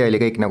pool ja see oli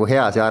kõik nagu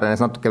hea, see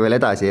arenes natuke veel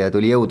edasi ja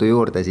tuli jõudu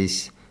juurde, siis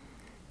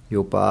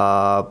juba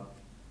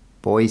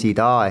poisid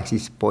A ehk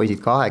siis poisid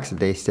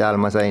 18, seal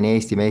ma sain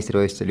Eesti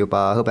meistrivõistlusel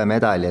juba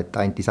hõbemedali, et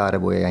Anti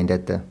Saarepuu ei jäänud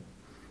ette.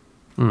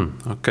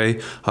 Okei,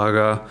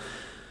 aga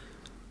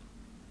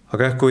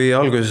jah, kui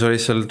alguses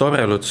olid seal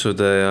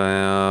torelutsude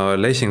ja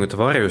leisingute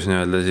varjus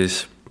nii-öelda,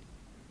 siis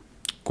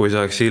kui sa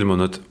oleks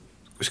ilmunud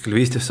kuskil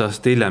 15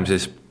 aastat hiljem,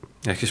 siis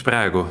ehk siis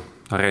praegu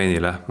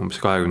areenile umbes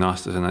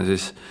 20-aastasena,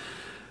 siis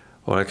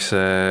oleks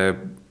see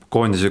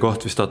koondise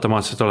koht vist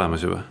automaatselt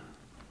olemas juba?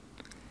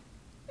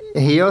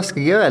 Ei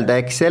oskagi öelda,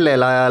 eks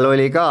sellel ajal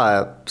oli ka,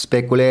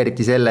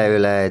 spekuleeriti selle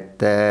üle, et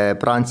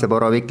Prants ja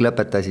Borovik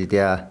lõpetasid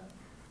ja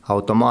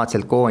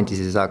automaatselt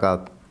koondises,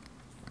 aga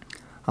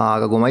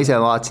kui ma ise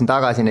vaatasin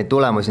tagasi neid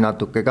tulemusi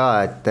natuke ka,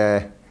 et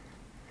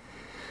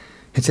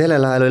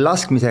sellel ajal oli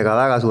laskmisega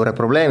väga suured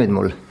probleemid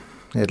mul.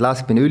 Et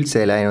laskmine üldse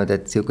ei läinud,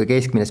 et siuke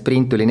keskmine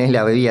sprint tuli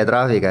 4 või 5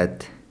 trahviga,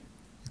 et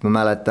ma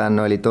mäletan,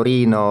 oli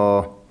Torino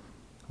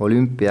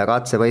olümpia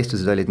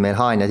katsevõistlused olid meil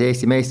Haanjas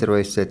Eesti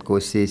meistrivõistlused,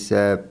 kus siis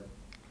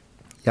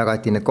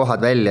jagati need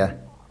kohad välja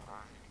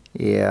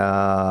ja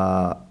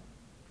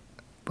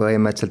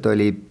põhimõtteliselt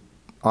oli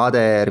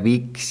Ader,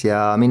 Viks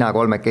ja mina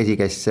kolmekesi,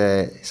 kes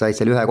said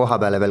seal ühe koha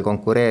peale veel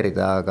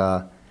konkureerida, aga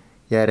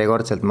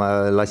järjekordselt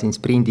ma lasin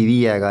sprindi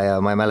 5-ga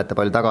ja ma ei mäleta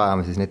palju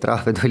tagaajamises neid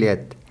trahve tuli,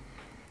 et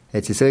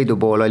see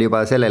sõidupool oli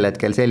juba sellel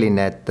hetkel selline,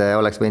 et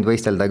oleks võinud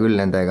võistelda küll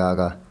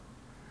nendega,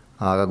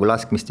 aga kui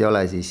laskmist ei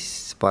ole,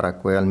 siis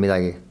paraku ei olnud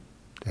midagi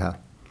teha.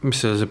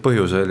 Mis see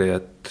põhjus oli,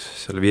 et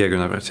selle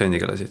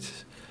 50%-ga lasid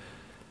siis?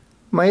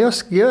 Ma ei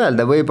oskagi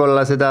öelda,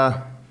 võib-olla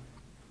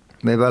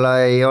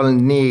ei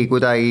olnud nii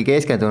kuidagi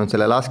keskendunud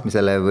selle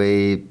laskmisele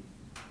või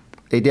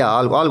ei tea,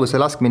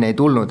 alguse laskmine ei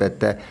tulnud,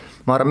 et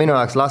ma arvan, minu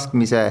jaoks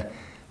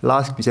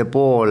laskmise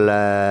pool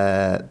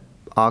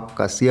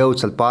hakkas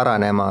jõudsalt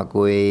paranema,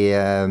 kui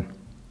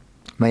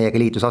meiega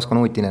liitus Asko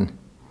Nuutinen.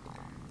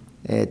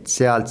 Et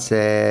sealt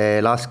see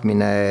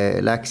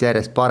laskmine läks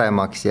järjest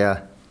paremaks ja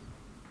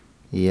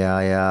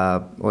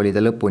oli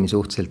ta lõpuni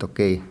suhteliselt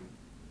okei.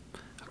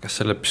 Kas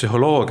selle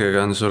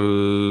psühholoogiaga on sul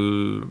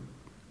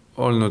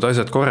olnud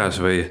asjad korras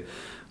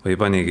või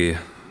panigi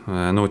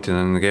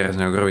Nuutinen keeras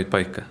nagu krõvid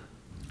paika?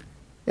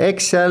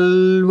 Eks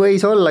seal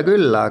võis olla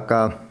küll,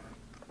 aga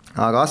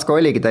Asko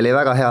oligi, ta oli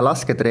väga hea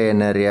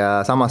lasketreener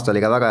ja samas ta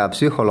oli ka väga hea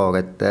psühholoog,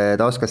 et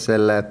ta oskas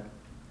selle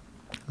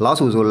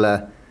lasu sulle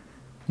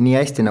nii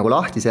hästi nagu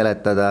lahti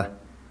seletada,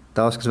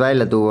 ta oskas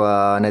välja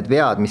tuua need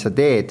vead, mis sa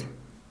teed,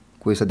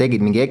 kui sa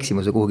tegid mingi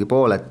eksimuse kuhugi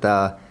poole, et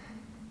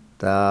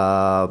ta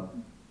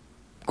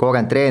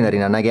kogenud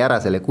treenerina nägi ära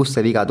selle, kust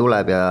see viga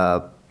tuleb ja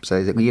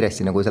sai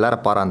kiiresti nagu selle ära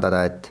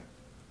parandada,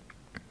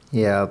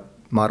 ja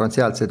ma arvan, et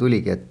sealt see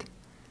tuligi, et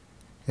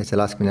see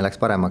laskmine läks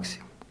paremaks.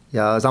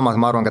 Ja samas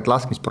ma arvan ka, et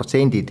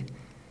laskmisprotsendid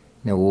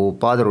nagu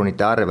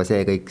padrunite arv ja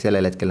see kõik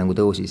sellel hetkel nagu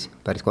tõusis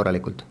päris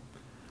korralikult.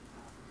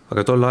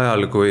 Aga tol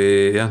ajal, kui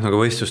nagu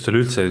võistlustel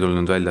üldse ei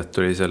tulnud välja, et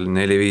tuli seal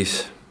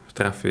 4-5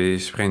 trahvi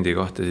sprendi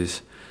kohta, siis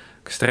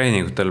kas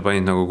treeningutel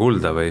panid nagu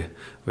kulda või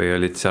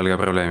olid seal ka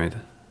probleemid?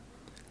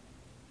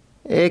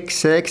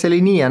 Eks oli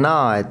nii ja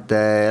naa, et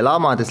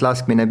lamades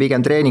laskmine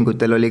pigem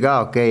treeningutel oli ka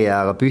okei,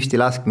 aga püsti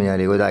laskmine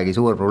oli kuidagi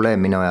suur probleem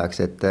minu jaoks,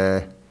 et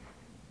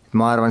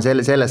ma arvan,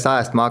 sellest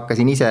ajast ma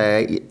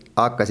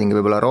hakkasingi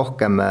võib-olla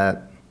rohkem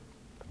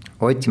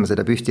otsima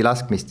seda püsti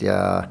laskmist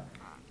ja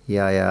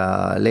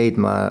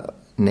leidma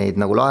neid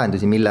nagu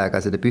lahendusi, millega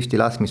seda püsti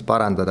laskmist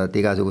parandada, et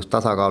igasugust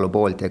tasakaalu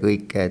poolt ja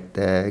kõike, et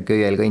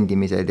köiel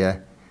kõndimised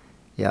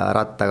ja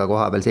rattaga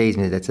koha peal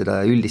seismised, et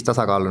seda üldist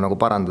tasakaalu nagu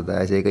parandada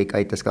ja see kõik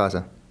aitas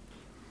kaasa.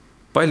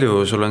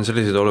 Palju sul on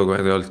selliseid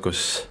olukordi olnud,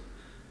 kus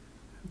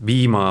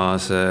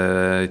viimase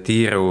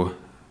tiiru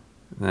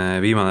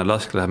viimane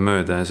lask läheb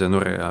mööda ja see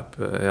nurg jääb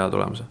hea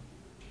tulemuse?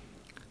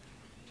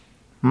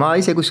 Ma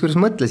ise kusjuures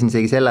mõtlesin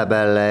isegi selle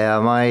peale ja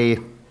ma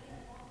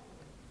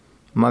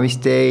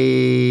vist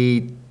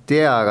ei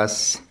tea,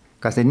 kas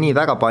neid nii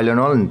väga palju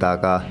on olnud,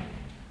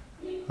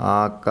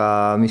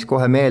 aga mis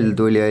kohe meelde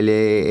tuli,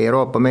 oli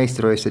Euroopa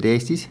meistrivõistlused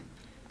Eestis,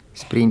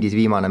 sprindis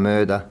viimane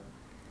mööda,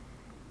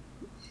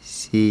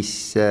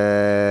 siis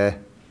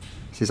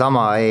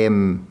seesama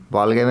EM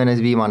Valgevenes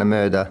viimane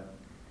mööda,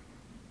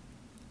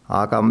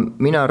 aga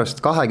minu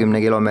arust 20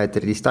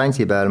 kilomeetri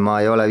distantsi peal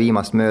ma ei ole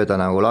viimast mööda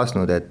nagu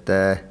lasknud, et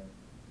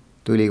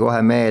tuli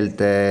kohe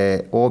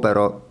meelde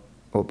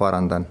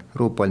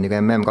Ruupolniga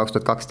MM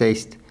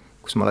 2012,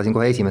 kus ma lasin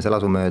kohe esimese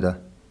lasu mööda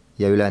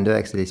ja ülejäänud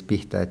 19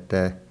 pihta,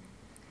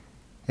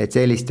 et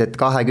sellist, et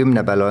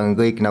 20 peal on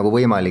kõik nagu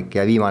võimalik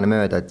ja viimane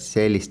mööda, et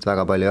sellist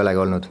väga palju ei olegi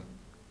olnud.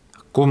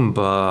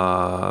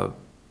 Kummal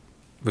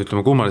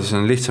siis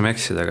on lihtsam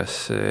eksida,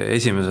 kas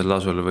esimesel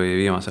lasul või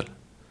viimasel?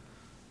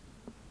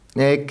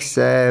 Eks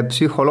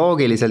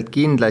psühholoogiliselt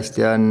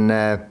kindlasti on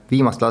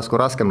viimast lasku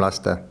raskem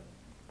lasta,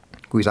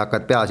 kui sa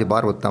hakkad peas juba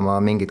arvutama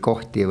mingeid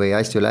kohti või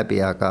asju läbi,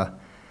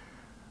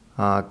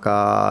 aga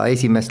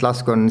esimest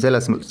lasku on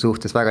selles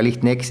suhtes väga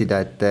lihtne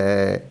eksida, et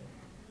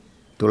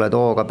tuled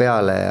hooga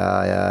peale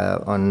ja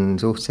on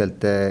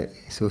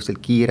suhteliselt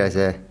kiire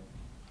see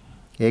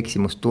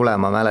eksimus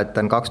tulema.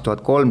 Mäletan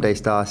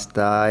 2013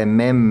 aasta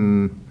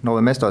MM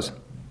Nove Mestos.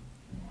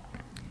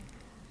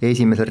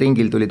 Esimesel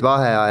ringil tulid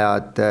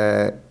vaheajad,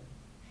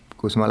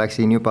 kus ma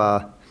läksin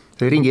juba,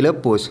 see oli ringi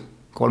lõpus,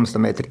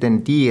 300 meetrit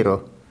enne tiiru,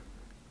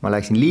 ma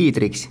läksin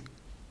liidriks,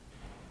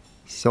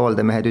 siis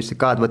hooldemehed ütlesid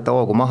ka, et võtta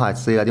hoogu maha, et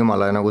sa sõidad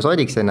jumala nagu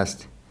sodiks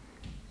ennast,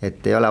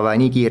 et ei ole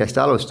vaja nii kiiresti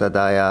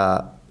alustada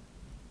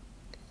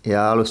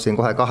ja alustasin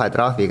kohe 2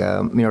 trahviga,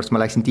 minu arust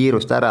ma läksin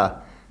tiirust ära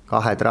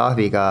 2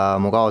 trahviga,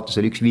 mu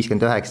kaotus oli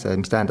 1.59,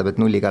 mis tähendab, et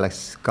nulliga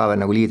läks ka veel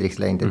nagu liidriks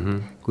läinud,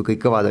 et kui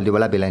kõik kõvad olid juba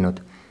läbi läinud.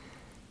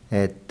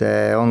 Et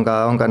on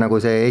ka nagu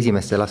see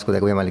esimeste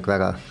laskudega võimalik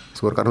väga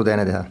suur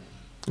karuteene teha.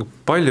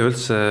 Palju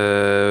üldse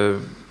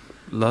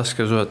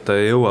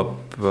laskesuusataja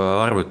jõuab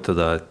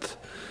arvutada, et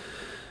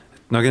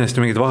no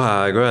kindlasti mingid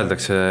vaheaega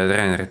öeldakse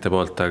treenerite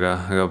poolt, aga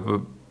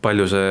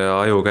palju see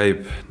aju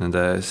käib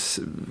nende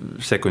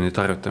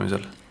sekundite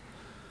arvutamisel?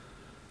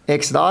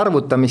 Eks seda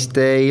arvutamist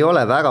ei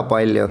ole väga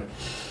palju.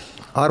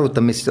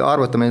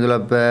 Arvutamine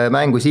tuleb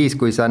mängu siis,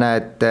 kui sa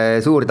näed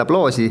suuri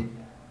tabloosi,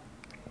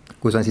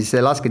 kus on siis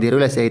see lasketiir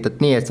üles ehitatud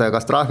nii, et sa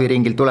kas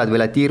trahviringilt tuled või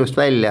lähed tiirust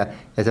välja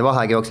ja see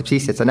vaheaeg jookseb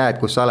sisse, et sa näed,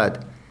 kus sa oled.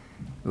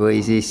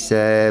 Või siis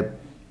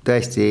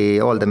tõesti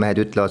hooldemehed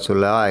ütlevad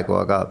sulle aegu,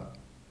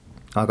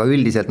 aga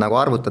üldiselt nagu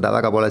arvutada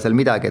väga pole seal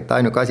midagi, et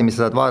ainuke asi, mis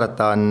sa saad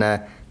vaadata, on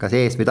kas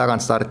eest või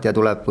tagant startija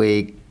tuleb või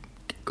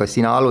kas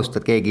sina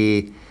alustad, keegi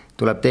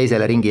tuleb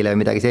teisele ringile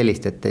või midagi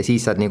sellist, et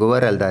siis saad nagu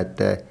võrrelda,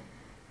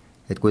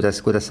 et kuidas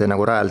see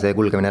nagu rajal see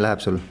kulgemine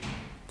läheb sul.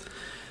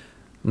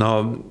 No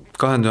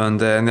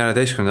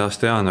 2014.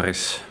 aasta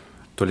jaanuaris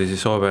tuli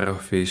siis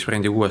Oberhofi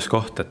sprindi 6.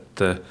 koht,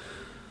 et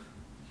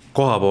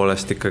koha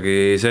poolest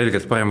ikkagi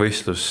selgelt parem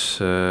võistlus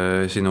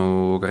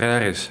sinu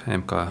karjääris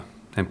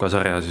MK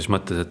sarja siis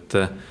mõttes, et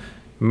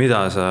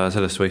mida sa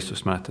sellest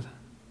võistlust mäletad?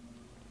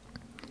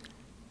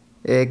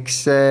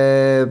 Eks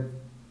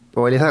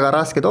oli väga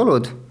rasked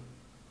olud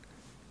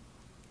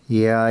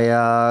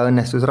ja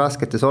õnnestus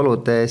rasketes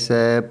oludes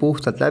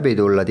puhtalt läbi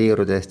tulla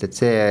tiirudest, et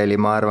see oli,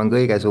 ma arvan,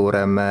 kõige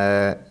suurem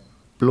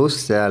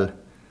pluss seal.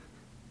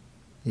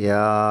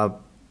 Ja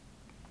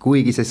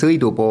kuigi see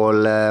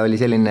sõidupool oli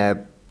selline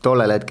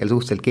tollel hetkel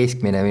suhteliselt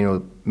keskmine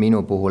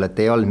minu puhul, et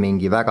ei olnud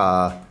mingi väga,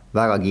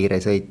 väga kiire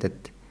sõit,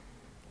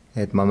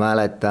 et ma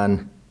mäletan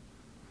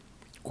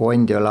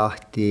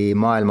Kondiolahti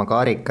maailma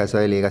karikas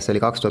oli, kas oli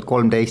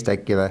 2013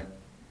 äkki või?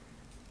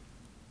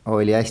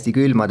 Oli hästi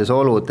külmades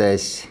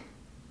oludes,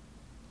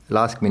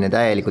 laskmine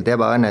täielikult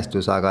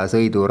ebaõnnestus, aga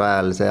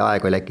sõidurajal see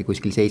aeg oli äkki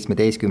kuskil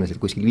 17, et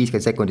kuskil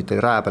 50 sekundit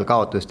oli raja peal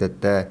kaotust,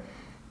 et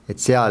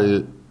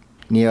seal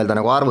nii-öelda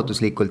nagu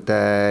arvutuslikult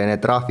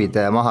need trahvid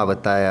maha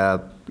võtta ja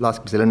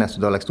laskmisel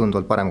õnnestud oleks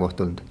tunduvalt parem koht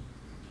olnud.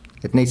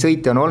 Et neid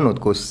sõite on olnud,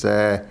 kus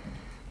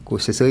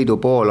see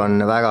sõidupool on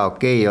väga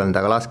okei olnud,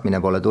 aga laskmine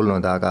pole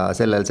tulnud, aga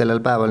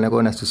sellel päeval nagu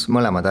õnnestus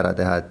mõlemad ära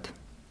teha, et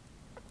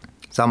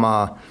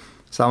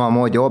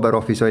samamoodi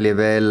Oberhofis oli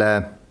veel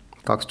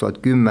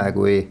 2010,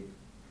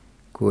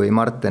 kui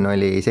Martin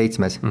oli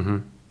 7.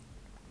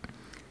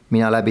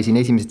 Mina läbisin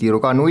esimese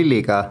tiiru ka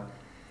nulliga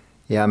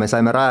ja me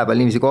saime raja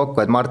peal niiviisi kokku,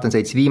 et Martin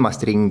sõits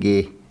viimast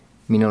ringi,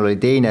 minul oli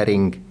teine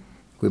ring.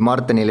 Kui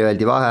Martinile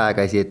öeldi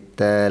vaheaegasi,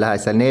 et lähed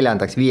seal 4.,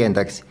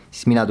 5.,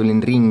 siis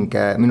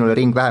minul oli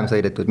ring vähem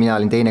sõidetud, mina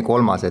olin 2.,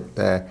 3., et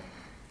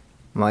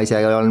ma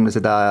ise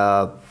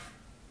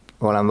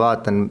olen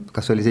vaatan,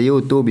 kas oli see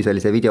YouTube'is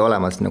oli see video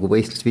olemas, nagu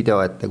võistlusvideo,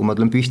 et kui ma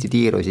tulen püsti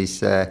tiiru, siis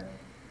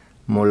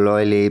mul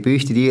oli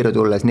püsti tiiru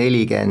tulles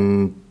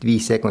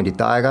 45 sekundit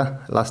aega,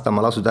 lasta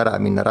oma lasud ära,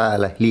 minna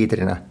rajale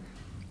liidrina.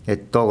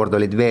 Et tookord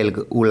olid veel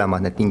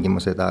hullemad need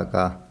tingimused,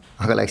 aga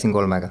läksin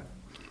 3.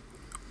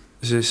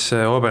 Siis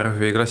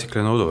Oberhofi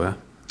klassikaline udu, jah?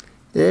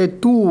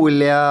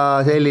 Tuul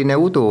ja selline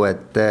udu,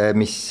 et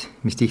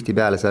mis tihti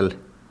peale seal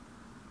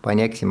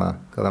pani eksima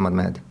kõvemad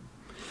mehed.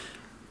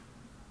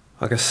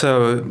 Aga kas sa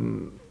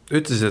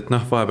ütlesid, et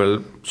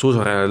vahepeal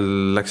suusarajal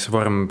läks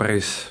vorm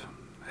päris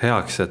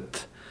heaks,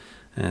 et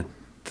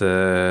et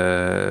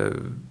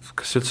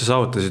kas sa üldse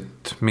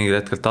saavutasid mingil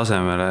hetkel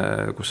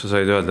tasemele, kus sa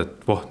said öelda,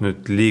 et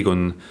nüüd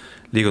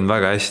liigun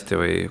väga hästi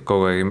või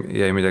kogu aeg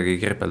jäi midagi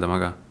kirpeldama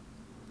ka?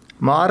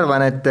 Ma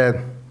arvan, et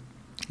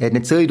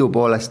need sõidu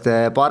poolest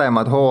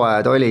paremad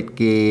hooajad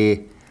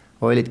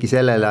olidki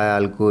sellel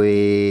ajal, kui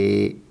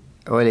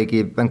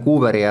oligi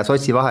Vancouveri ja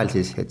Sotsi vahel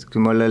siis, et kui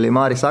mul oli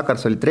Maris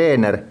Sakars oli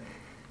treener,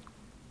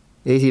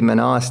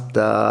 esimene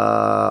aasta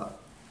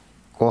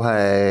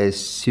kohe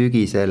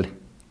sügisel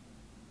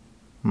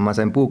ma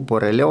sain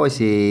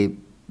puukborrelioosi,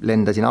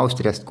 lendasin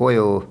Austriast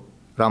koju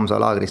Ramsau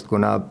laagrist,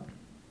 kuna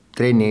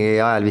trenni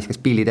ajal viskas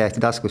pilli täiesti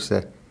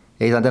taskusse.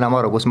 Ei saanud enam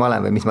aru, kus ma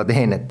olen või mis ma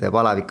teen, et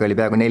palavik oli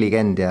peaaegu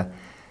 40 ja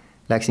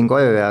läksin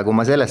koju ja kui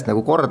ma sellest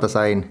nagu korda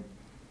sain,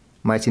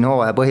 ma jätsin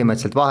hooaja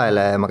põhimõtteliselt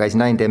vahele, ma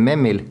käisin ainult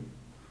MM-il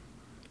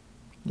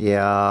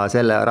ja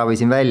selle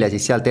ravisin välja,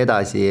 siis sealt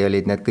edasi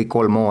olid need kõik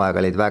 3 hooaega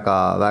olid väga,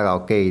 väga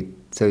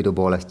okeid sõidu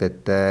poolest,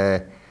 et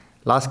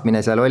laskmine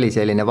seal oli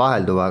selline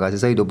vahelduv, aga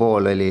see sõidu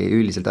pool oli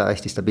üldiselt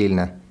hästi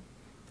stabiilne.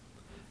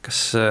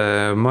 Kas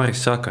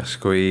Maris Sakars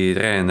kui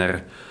treener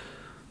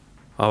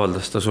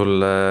avaldas ta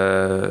sulle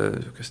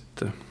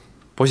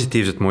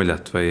positiivset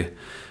muljet või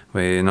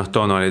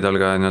toona oli tal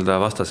ka nii-öelda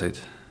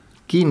vastaseid?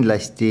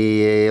 Kindlasti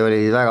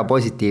oli väga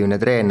positiivne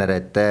treener,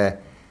 et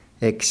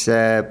eks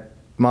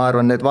ma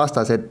arvan, need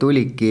vastased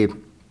tulidki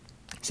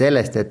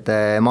sellest, et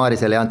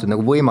Marisele ei antud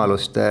nagu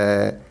võimalust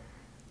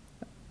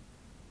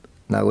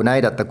nagu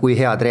näidata, kui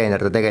hea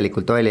treener ta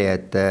tegelikult oli,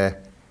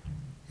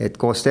 et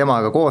koos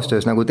temaga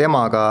koostöös nagu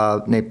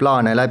temaga neid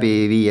plaane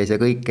läbi viies ja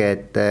kõike,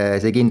 et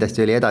see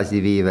kindlasti oli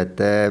edasiviiv,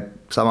 et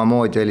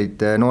samamoodi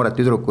olid noored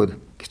tüdrukud,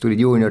 kes tulid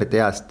juuniorite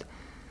east.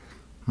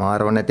 Ma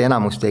arvan, et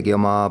enamus tegi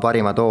oma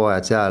parimad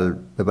hooajad seal,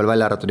 võib-olla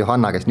välja arvatud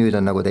Johanna, kes nüüd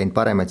on nagu teinud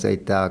paremaid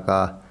sõite,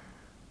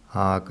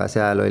 aga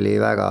seal oli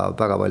väga,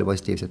 väga palju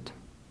positiivset.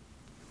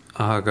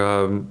 Aga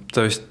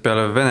ta vist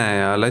peale vene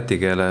ja läti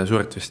keele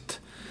suurt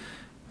vist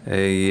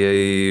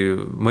ei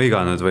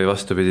mõiganud või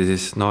vastupidi,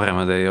 siis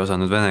nooremad ei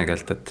osanud vene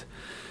keelt, et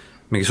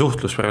mingi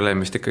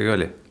suhtlusprobleem vist ikkagi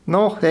oli?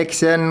 Noh, eks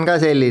see on ka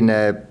selline,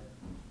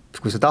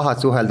 kui sa tahad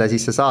suhelda,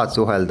 siis sa saad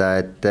suhelda,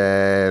 et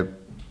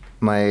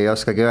ma ei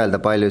oskagi öelda,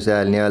 palju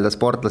seal nii-öelda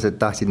sportlased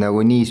tahtsid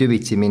nagu nii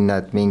süvitsi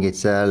minna, et mingid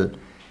seal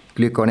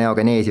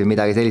glükoneogeneesi või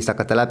midagi sellist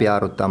hakata läbi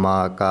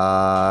arutama, aga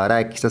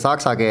rääkis ta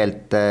saksa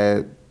keelt,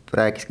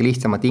 rääkis ka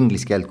lihtsamat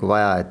inglise keelt kui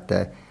vaja, et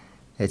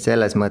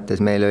selles mõttes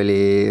meil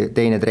oli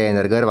teine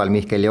treener kõrval,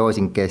 Mihkel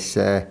Joosing,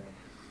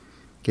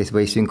 kes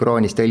võis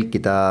sünkroonis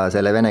tõlkida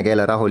selle vene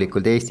keele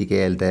rahulikult eesti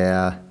keelde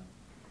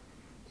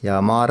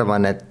ja ma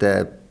arvan, et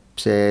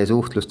see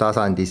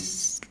suhtlustasandis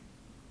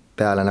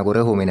peale nagu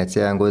rõhumine, et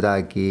see on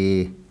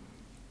kuidagi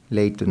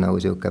leitud nagu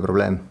selline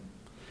probleem.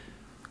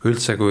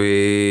 Üldse,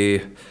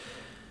 kui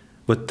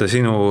võtta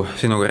sinu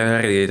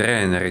karjääri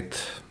treenerid,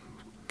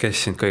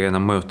 kes sind kõige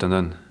enam mõjutanud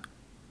on?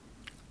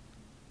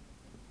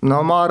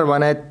 No ma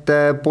arvan, et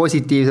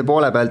positiivse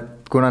poole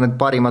pealt, kuna need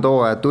parimad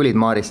hooajad tulid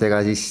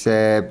Maristega, siis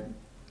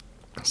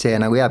see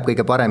nagu jääb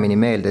kõige paremini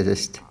meelde,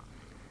 sest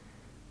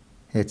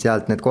et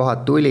sealt need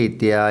kohad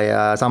tulid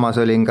ja samas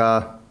olin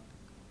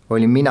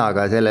mina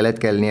ka sellel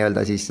hetkel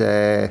nii-öelda siis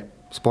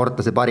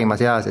sportlase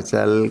parimas eas, et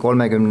seal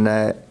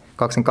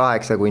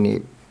 28 kuni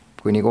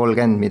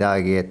 30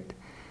 midagi,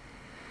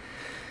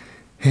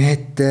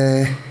 et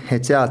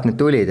sealt need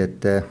tulid,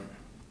 et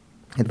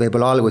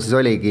võib-olla alguses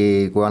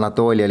oligi, kui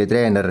Anatoli oli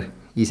treener,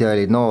 ise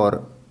olid noor,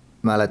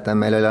 mäletan,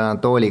 meil oli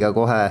Anatoliga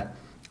kohe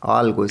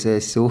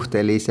alguses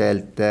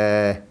suhteliselt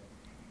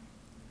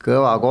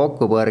kõva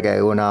kokkupõrge,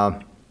 kuna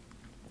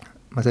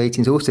ma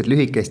sõitsin suhteliselt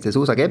lühikeste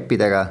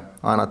suusakeppidega,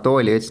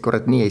 Anatoli ütles,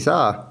 kurat, nii ei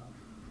saa,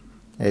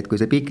 et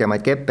kui sa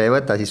pikemaid keppe ei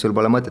võta, siis sul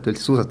pole mõtet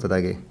üldse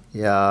suusatatagi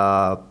ja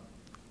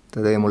ta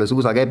tõi mulle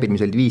suusakepid,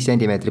 mis olid 5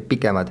 sentimeetrit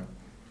pikemad.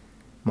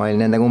 Ma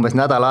olin nendega umbes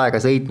nädal aega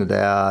sõitnud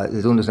ja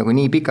see tundus nagu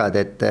nii pikad,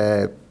 et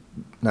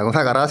nagu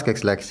väga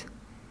raskeks läks.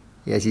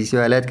 Ja siis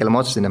ühel hetkel ma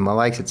otsusin, et ma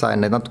vaikselt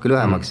sain need natuke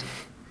lühemaks.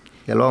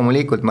 Ja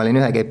loomulikult ma olin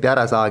ühe kepi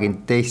ära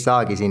saaginud, teist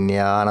saagisin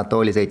ja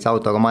Anatoli sõits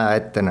autoga maja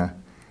ettena.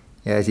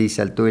 Ja siis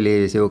sealt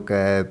tuli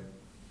siuke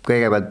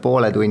kõigepealt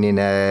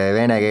pooletunnine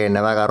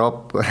venekeelne väga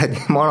ropp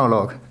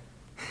monoloog.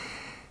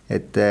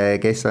 Et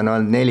kes on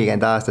olnud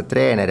 40 aastat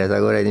treener ja sa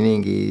kuradi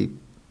mingi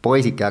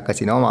poisike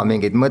hakkasin oma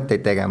mingeid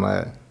mõtteid tegema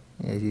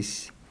ja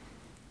siis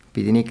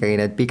pidin ikkagi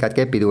need pikad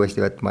kepid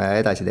uuesti võtma ja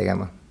edasi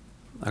tegema.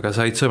 Aga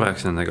said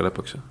sõbraks nendega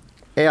lõpuks?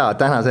 Jaa,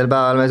 tänasel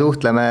päeval me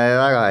suhtleme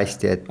väga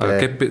hästi. Aga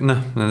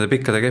nende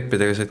pikkade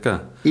keppidega said ka?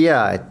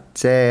 Jaa, et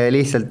see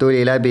lihtsalt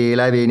tuli läbi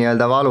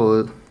nii-öelda valu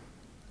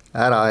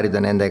ära harjuda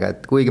nendega,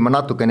 et kuigi ma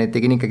natuke neid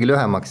tegin ikkagi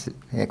lühemaks,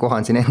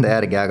 kohansin enda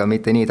järgi, aga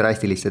mitte nii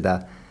drastilist seda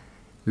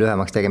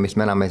lühemaks tegemist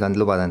me enam ei saanud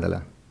lubada endale.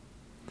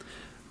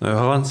 No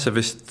Havantse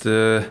vist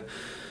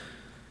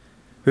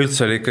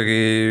üldse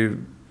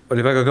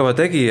oli väga kõva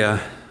tegija,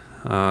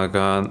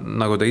 aga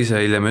nagu ta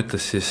ise hiljem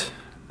ütles, siis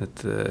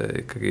et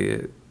ikkagi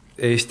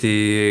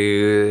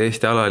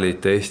Eesti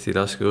alaliit ja Eesti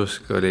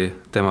laskesuusk oli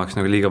temaks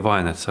nagu liiga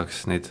vaene, et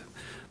saaks neid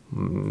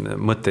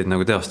mõtteid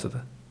nagu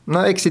teostada.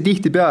 no eks see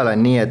tihtipeale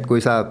on nii, et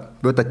kui sa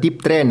võtad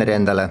tipptreeneri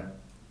endale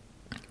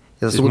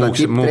ja sa suudad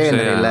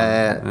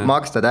tipptreenerile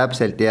maksta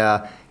täpselt ja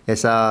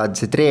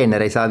see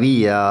treener ei saa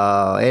viia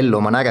ellu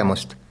oma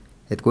nägemust,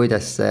 et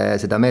kuidas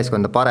seda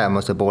meeskonda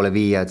paremuse poole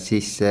viia, et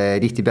siis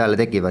tihtipeale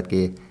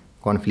tekivadki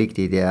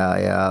konfliktid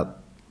ja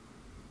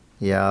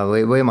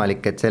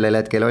võimalik, et sellel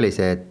hetkel oli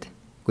see, et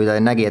kui ta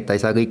nägi, et ta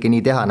ei saa kõike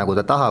nii teha, nagu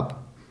ta tahab,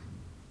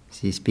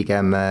 siis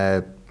pigem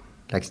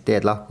läks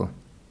teed lahku.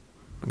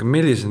 Aga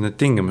millised need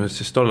tingimused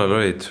siis tollal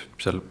olid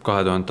seal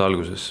 2000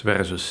 alguses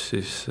versus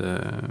siis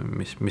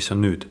mis on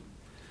nüüd?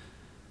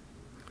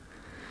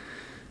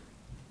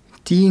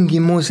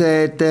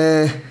 Tingimused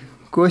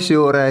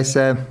kusjuures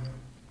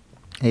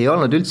ei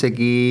olnud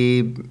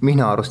üldsegi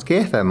minu arust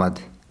kehvemad.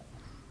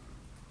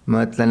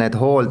 Ma mõtlen, et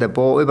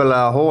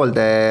võib-olla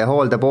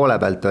hoolde poole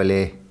pealt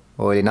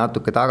oli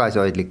natuke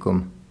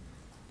tagasihoidlikum.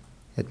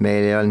 Et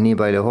meil ei olnud nii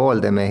palju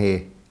hooldemehi,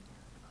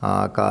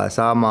 aga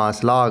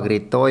samas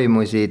laagrid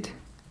toimusid,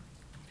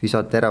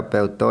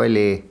 füsioterapeut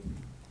oli,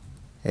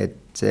 et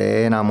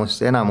see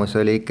enamus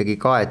oli ikkagi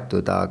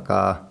kaetud,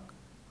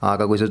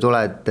 aga kui sa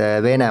tuled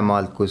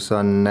Venemaalt, kus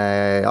on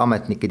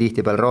ametnikke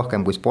tihtipeale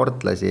rohkem kui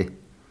sportlasi,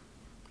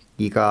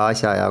 iga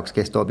asja jaoks,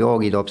 kes toob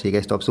joogitopsi,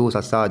 kes toob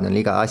suusastaadion,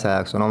 iga asja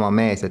jaoks on oma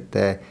mees, et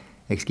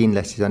eks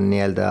kindlasti see on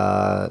nii-öelda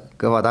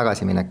kõva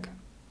tagasiminek.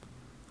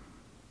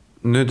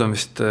 Nüüd on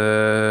vist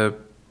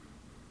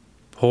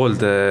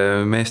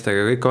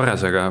hooldemeestega kõik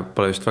korras, aga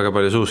pole vist väga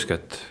palju suuski,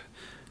 et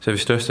see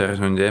vist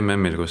Östersundi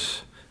MM-il, kus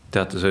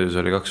teatesõidus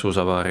oli 2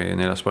 suusapaari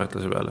 4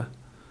 sportlase peale.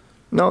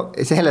 No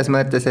selles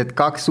mõttes, et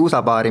 2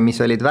 suusapaari, mis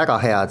olid väga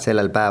head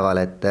sellel päeval,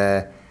 et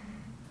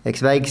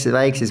eks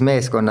väikses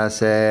meeskonnas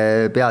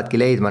peadki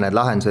leidma need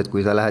lahendused,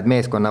 kui sa lähed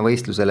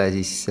meeskonnavõistlusele,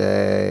 siis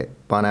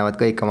panevad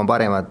kõik oma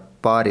parimad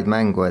paarid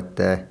mängu, et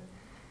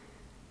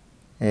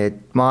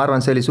ma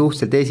arvan, see oli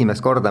suhteliselt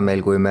esimest korda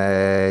meil, kui me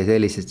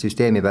sellisest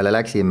süsteemi peale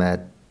läksime,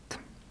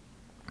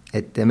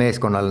 et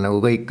meeskonnal nagu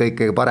kõik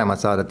kõige paremad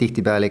saada,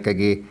 tihtipeale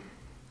ikkagi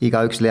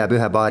igaüks leiab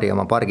ühe paari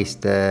oma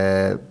pargist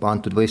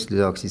antud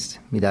võistluseks siis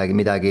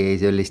midagi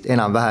sellist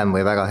enam-vähem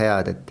või väga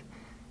head,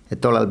 et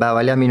tollal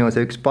päeval jah, minu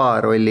see üks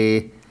paar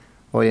oli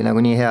nagu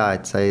nii hea,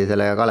 et sai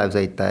sellega Kalev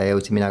sõita ja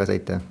jõudsin mina ka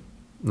sõita.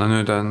 No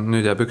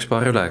nüüd jääb üks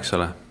paar üle, eks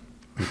ole?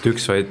 Mitte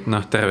üks, vaid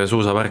terve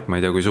suusapark, ma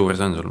ei tea, kui suur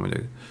see on sul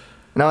muidugi.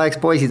 No eks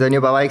poisid on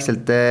juba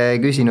vaikselt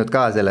küsinud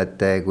ka selle, et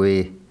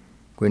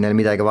kui neil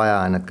midagi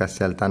vaja on, et kas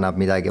sealt annab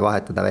midagi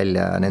vahetada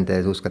välja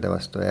nende suuskade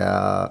vastu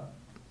ja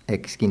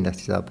eks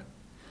kindlasti saab.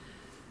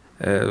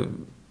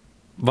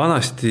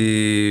 Vanasti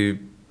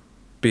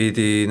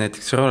pidi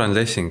näiteks Roland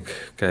Lessing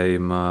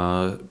käima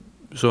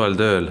suvel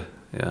tööl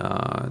ja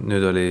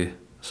nüüd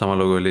sama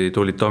lugu oli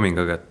Tuuli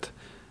Tomingaga, et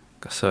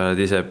kas sa oled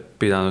ise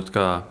pidanud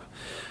ka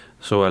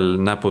suvel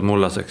näpud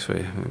mullaseks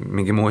või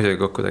mingi muu asjaga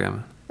kokku tegema?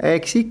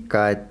 Eks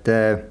ikka, et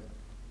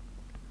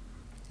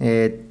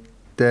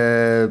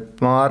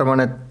ma arvan,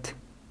 et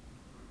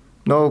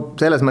no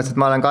selles mõttes, et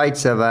ma olen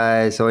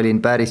Kaitseväes, olin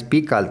päris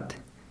pikalt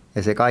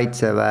ja see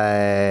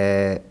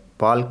Kaitseväe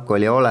palk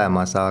oli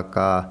olemas,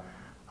 aga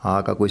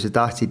kui sa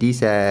tahtsid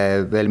ise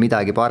veel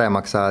midagi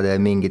paremaks saada ja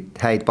mingit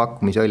häid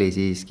pakkumisi oli,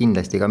 siis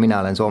kindlasti ka mina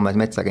olen Soomes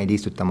metsa käinud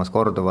istutamas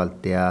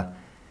korduvalt ja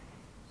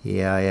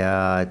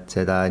et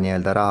seda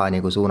nii-öelda raha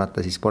nagu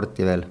suunata siis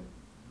sporti veel.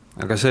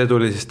 Aga see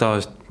tuli siis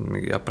tavaliselt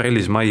mingi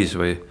aprillis-mais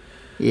või?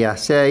 Jah,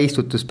 see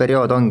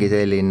istutusperiood ongi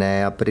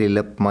selline aprill,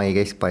 lõpp, mai,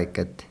 keskpaik,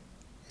 et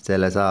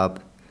selle saab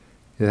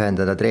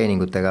ühendada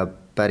treeningutega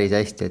päris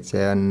hästi, et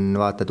see on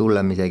vaata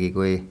tullem isegi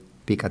kui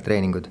pikad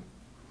treeningud.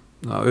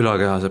 No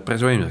ülakeha saab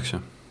päris võimsaks ju?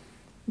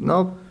 No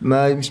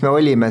mis me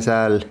olime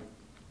seal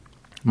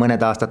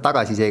mõned aastad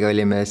tagasi, isegi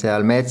olime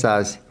seal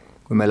metsas,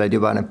 kui meil olid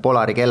juba need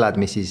Polari kellad,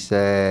 mis siis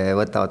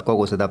võtavad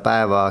kogu seda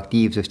päeva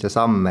aktiivsust ja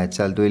samme, et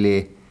seal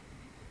tuli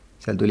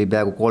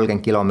peaaegu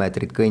 30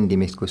 kilomeetrit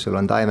kõndimist, kus sul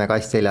on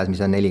taimekast seljas,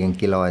 mis on 40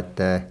 kilo, et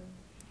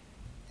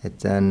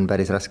see on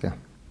päris raske.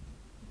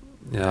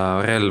 Ja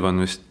relv on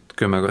vist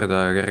 10 korda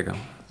kergem?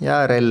 Ja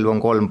relv on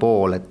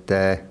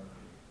 3,5,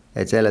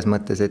 et selles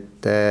mõttes,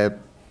 et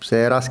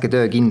see raske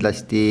töö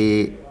kindlasti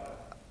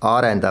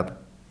arendab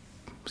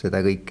seda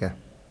kõike.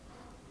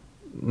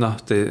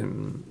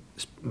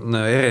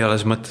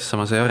 Erialas mõttes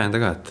samas ei arenda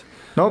ka, et?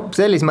 No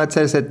sellis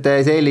mõttes, et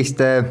sellist,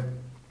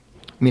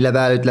 mille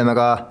peale ütleme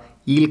ka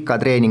Ilka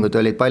treeningud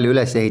olid palju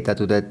üles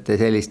ehitatud, et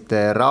sellist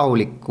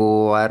rahulikku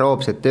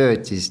aeroobset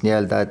tööd siis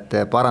nii-öelda, et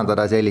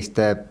parandada sellist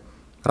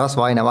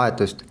rasvaaine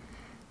vahetust,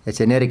 et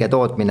see energia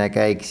tootmine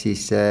käiks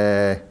siis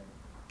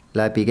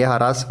läbi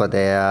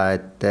keharasvade ja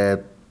et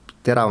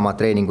teravamad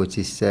treeningud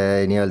siis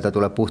nii-öelda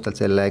tuleb puhtalt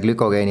selle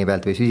glükogeeni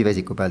pealt või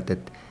süsivesiku pealt,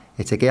 et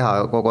see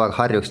keha kogu aeg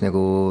harjuks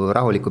nagu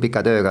rahuliku pika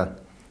tööga,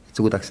 et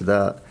suudaks seda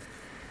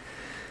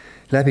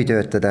läbi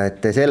töötada, et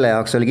selle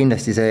jaoks oli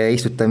kindlasti see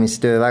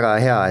istutamistöö väga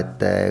hea, et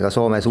ka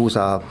Soome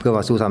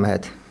kõvad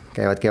suusamehed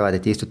käivad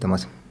kevadeti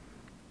istutamas.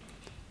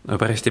 No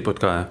päris tipud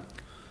ka, jah?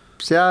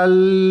 Seal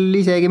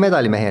isegi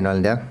medalimehi on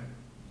olnud, jah.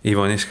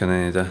 Ivo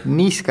Niskanen,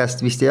 Niskast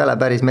vist ei ole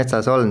päris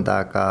metsas olnud,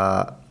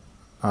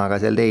 aga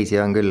seal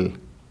teisi on küll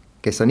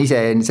kes on ise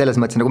selles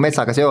mõttes nagu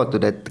metsaga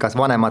seotud, et kas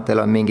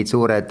vanematel on mingid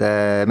suured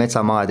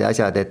metsamaad ja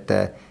asjad,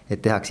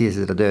 et tehakse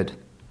ise seda tööd?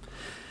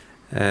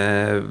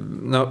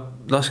 No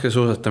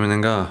laskesuusatamine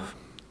on ka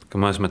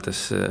mõnes mõttes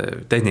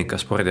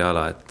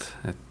tehnikaspordiala,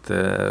 et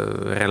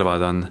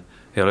relvad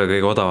ei ole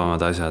kõige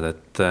odavamad asjad,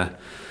 et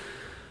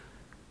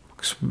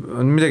kas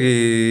on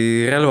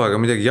relvaga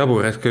midagi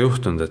jaburat ka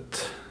juhtunud,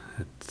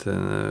 et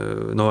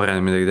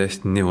noorena midagi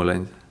täiesti nihu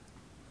läinud?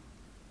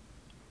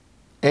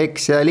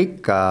 Eks seal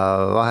ikka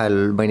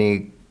vahel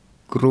mõni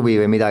kruvi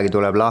või midagi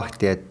tuleb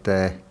lahti,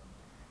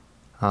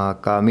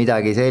 aga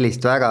midagi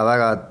sellist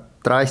väga-väga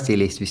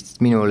drastilist vist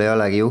minul ei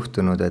olegi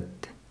juhtunud,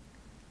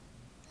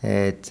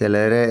 et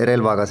selle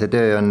relvaga see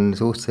töö on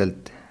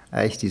suhteliselt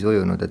hästi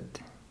sujunud,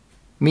 et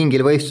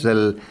mingil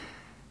võistlusel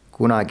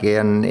kunagi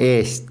on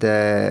eest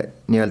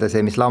nii-öelda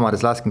see, mis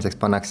lamades laskmiseks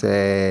pannakse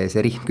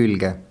see rihm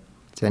külge.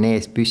 See on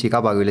eest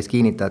püssikaba küljes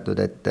kinnitatud,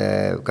 et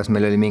kas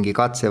meil oli mingi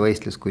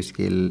katsevõistlus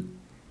kuskil,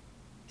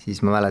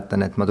 siis ma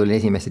mäletan, et ma tulin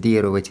esimesse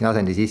tiiru, võtsin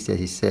asendi sisse ja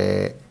siis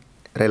see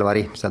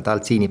relvarihm sealt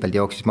alt siini pealt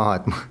jooksis maha,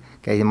 et ma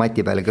käisin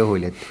mati peale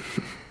kõhuli,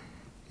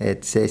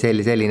 et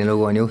selline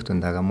lugu on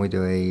juhtunud, aga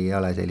muidu ei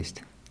ole sellist.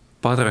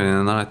 Padrunid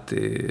on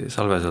alati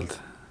salves olnud?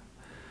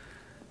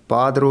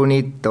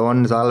 Padrunid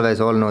on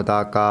salves olnud,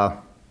 aga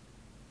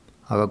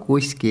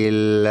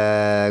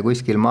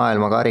kuskil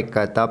maailma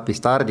karika etapi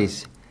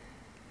stardis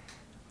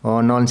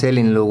on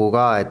selline lugu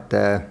ka, et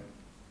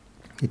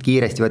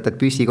kiiresti võtad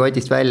püssi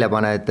kotist välja,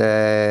 paned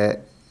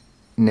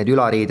need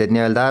ülariided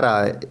nii-öelda ära,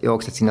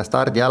 jooksed sinna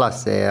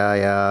stardialasse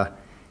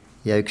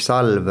ja üks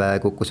salv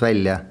kukkus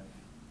välja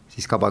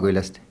siis kaba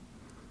küljest.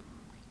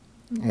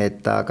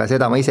 Et aga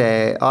seda ma ise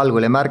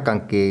algul ei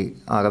märkanudki,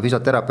 aga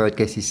füsioterapeut,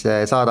 kes siis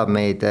saadab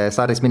meid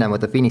stardist minema,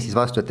 võtab finišis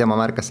vastu, et tema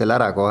märkas selle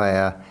ära kohe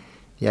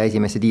ja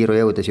esimesse tiiru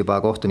jõudes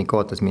juba kohtunik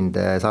ootas mind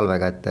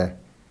salvega, et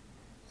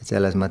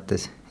selles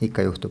mõttes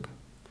ikka juhtub.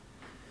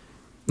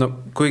 No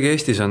kuigi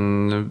Eestis on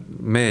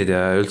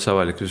meedia ja üldse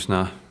avalikkus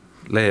üsna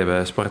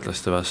leebe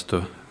sportlaste vastu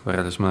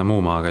võrreldes mõne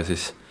muu maaga,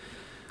 siis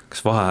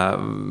kas vahe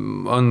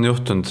on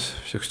juhtunud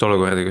sellist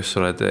olukordi, kus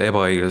sa oled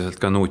ebaõiglaselt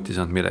ka nuuti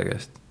saanud millegi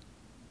eest?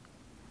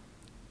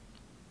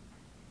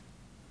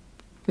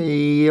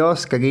 Ei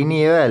oskagi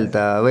nii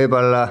öelda,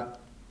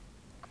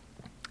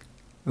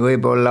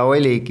 võib-olla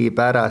oligi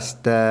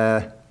pärast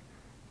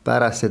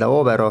seda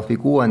Oberhofi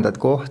 6.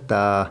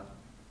 kohta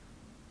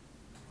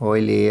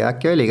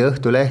äkki oligi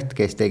Õhtuleht,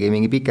 kes tegi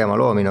mingi pikema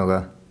loo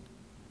minuga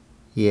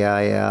ja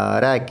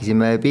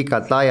rääkisime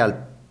pikalt laialt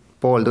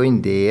pool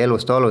tundi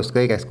elust olust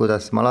kõigest,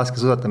 kuidas ma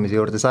laskesuusatamise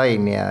juurde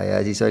sain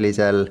ja siis oli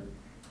seal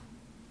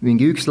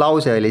mingi üks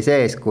lause oli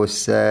sees,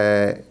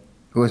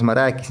 kus ma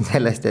rääkisin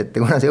sellest, et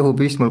kuna see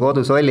õhupüss mul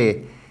kodus oli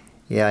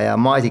ja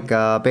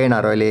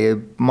maasikapeenar oli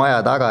maja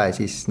taga ja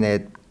siis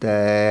need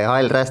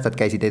hallrästad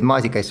käisid neid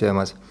maasikaid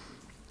söömas,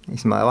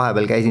 siis ma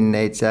vahepeal käisin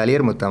neid seal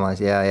hirmutamas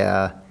ja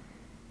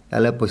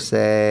lõpus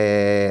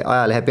see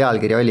ajalehe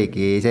pealkiri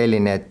oligi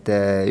selline, et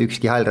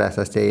ükski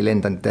hallrästast ei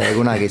lendanud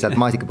kunagi sealt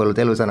maasikapõllult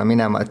elusana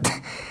minema,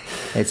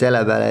 et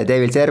selle peale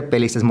David Serp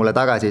helistas mulle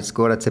tagasi, ütles,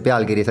 kurat, see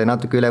pealkiri sai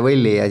natuke üle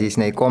võlli ja siis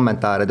neid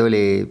kommentaare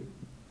tuli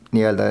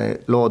nii-öelda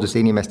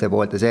looduse inimeste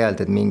poolt ja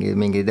sealt, et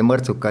mingi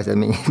mõrtsukas ja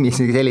mingi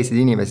sellised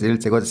inimesed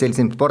üldse, kuidas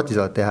sellised sporti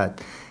saavad teha,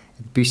 et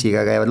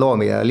püssiga käivad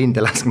loomi ja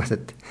linde laskmas,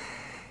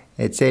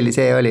 et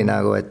see oli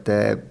nagu, et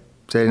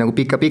see oli nagu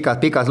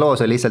pikas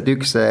loos oli lihtsalt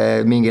üks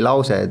mingi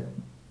lause,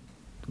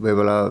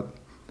 võib-olla,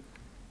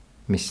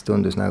 mis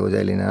tundus nagu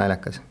selline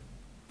naljakas.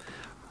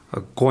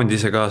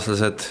 Koondise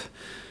kaaslased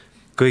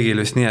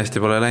kõigil vist nii hästi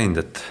pole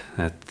läinud,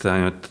 et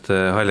ainult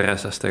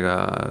hallirästastega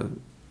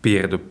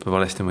piirdub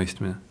valesti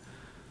mõistmine.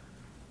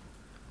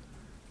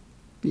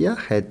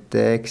 Jah, et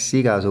eks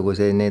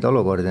igasuguseid neid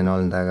olukordi on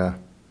olnud,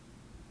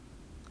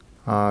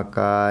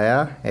 aga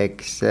jah,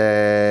 eks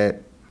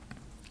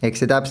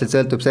see täpselt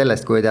sõltub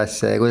sellest, kuidas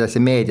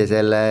see meedia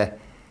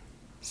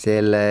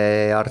selle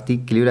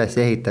artikli üles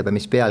ehitab ja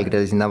mis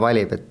pealkirja sinna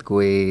valib, et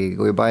kui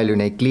palju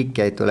neid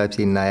klikkeid tuleb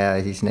sinna ja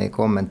siis neid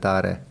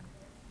kommentaare,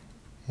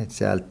 et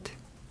sealt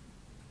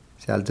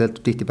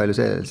sõltub tihti palju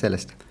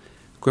sellest.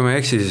 Kui ma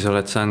ei eksi, siis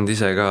oled saanud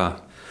ise ka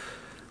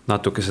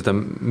natuke seda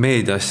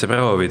meediasse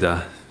proovida,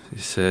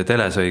 siis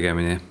teles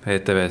õigemini,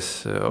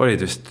 ETV-s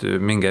olid vist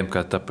mingi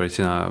MK-etapp, olid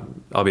sina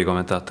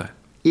abikommentaator?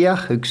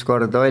 Jah, üks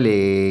kord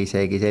oli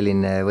isegi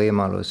selline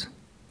võimalus.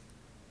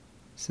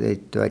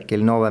 Sõitu äkki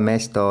Nove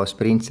Mesto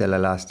sprint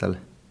sellel aastal.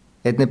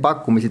 Et neid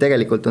pakkumisi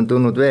tegelikult on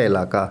tulnud veel,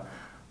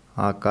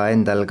 aga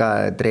endal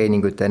ka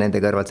treeningute ja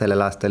nende kõrvalt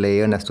sellel aastal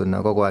ei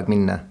õnnestunud kogu aeg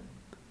minna.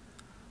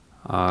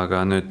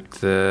 Aga nüüd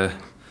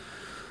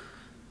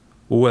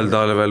uuel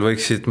talvel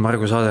võiksid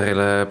Margus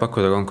Aderile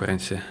pakkuda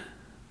konkurentsi?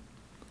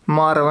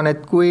 Ma arvan,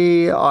 et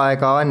kui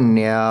aega on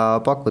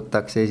ja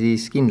pakutakse,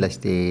 siis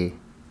kindlasti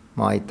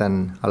ma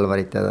aitan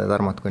Alvarit ja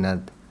Tarmot, kui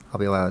need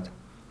abi vajavad.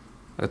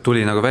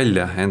 Tuli nagu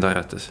välja enda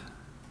arvates?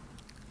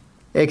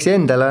 Eks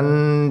endal on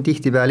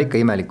tihtipeal ikka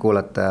imelik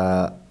kuulata,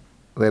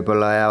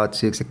 võib-olla jäävad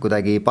sellised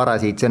kuidagi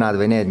parasiid sõnad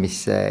või need,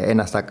 mis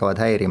ennast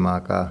hakkavad häirima,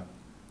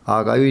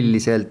 aga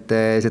üldiselt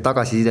see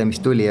tagasiside, mis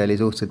tuli, oli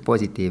suhteliselt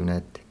positiivne,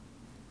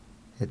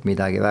 et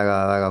midagi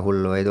väga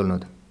hullu ei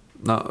tulnud.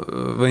 No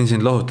võin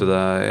sind lohutada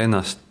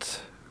ennast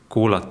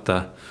kuulata.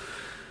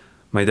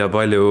 Ma ei tea,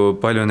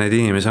 palju neid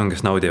inimesi on,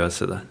 kes naudivad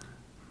seda.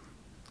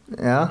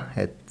 Jah,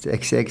 et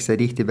eks see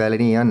tihti peale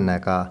nii on,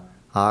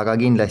 aga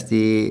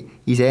kindlasti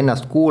ise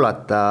ennast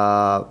kuulata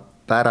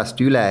pärast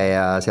üle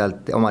ja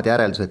sealt omad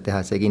järeldused teha,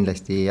 see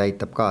kindlasti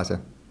aitab kaasa.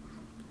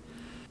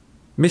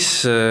 Mis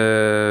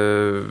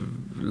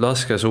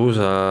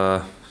laskesuusa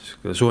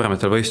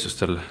suurematel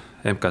võistlustel,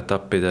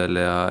 MK-etappidel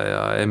ja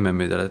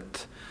MM-idel, et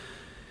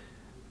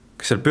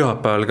kas seal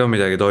pühapäeval ka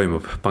midagi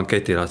toimub,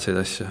 banketilaadseid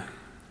asju?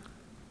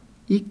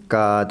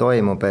 Ikka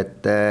toimub,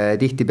 et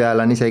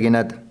tihtipeale on isegi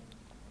need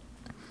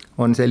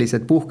on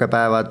sellised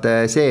puhkepäevad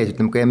sees,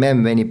 ütleme, kui MM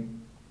venib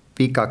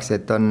pikaks,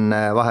 et on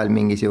vahel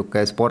mingi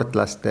siuke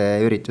sportlaste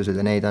üritused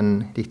ja neid on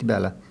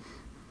tihtipeale.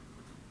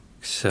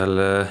 Kas seal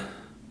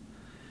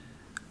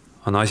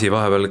on asi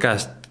vahepeal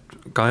käest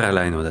kare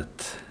läinud, et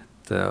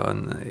on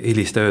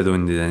hiliste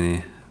öötundideni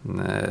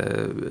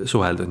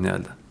suheldud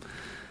nii-öelda?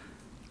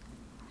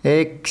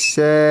 Eks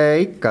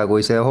ikka,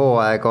 kui see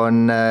hooaeg on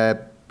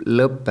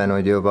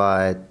lõppenud juba,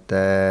 et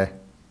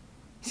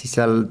siis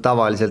seal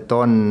tavaliselt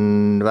on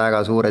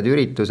väga suured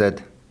üritused.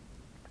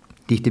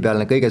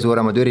 Tihtipeale kõige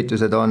suuremad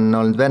üritused on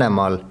olnud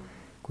Venemaal,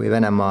 kui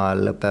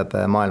Venemaal lõpeb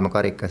maailma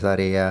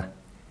karikasari ja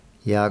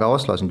ka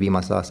Oslos nüüd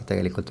viimased aastad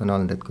tegelikult on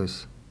olnud, et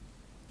kus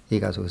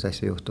igasuguse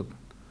asju juhtub.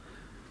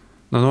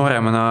 No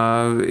nooremana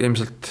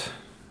ilmselt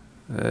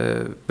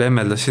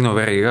vemmeldas sinu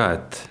veri ka,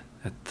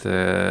 et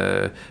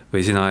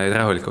või sina jäid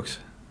rahulikuks?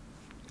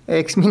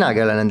 Eks minagi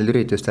olen nendel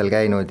üritustel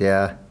käinud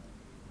ja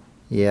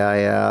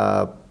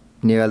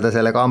nii-öelda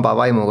selle kamba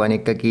vaimuga on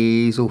ikkagi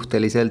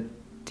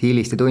suhteliselt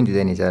hiliste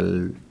tundideni seal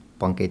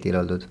banketil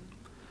oldud.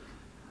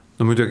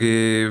 No muidugi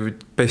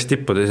best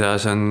tippude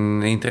seas on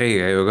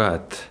intriige ju ka,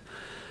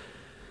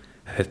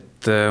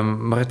 et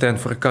Martin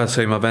Fourcade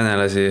sõimab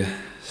venelasi,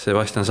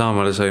 Sebastian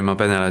Saamole sõimab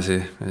venelasi,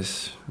 siis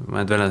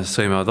mõned venelased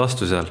sõimavad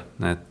vastu seal,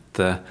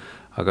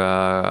 aga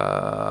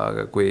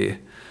kui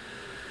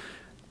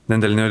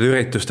nendel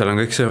üritustel on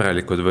kõik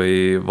sõbralikud või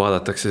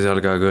vaadatakse seal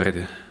ka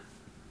kõrdi?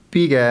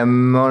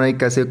 Pigem on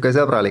ikka siuke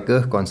sõbralik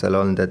õhkkond seal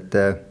olnud, et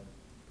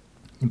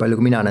nii palju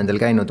kui mina nendel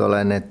käinud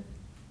olen, et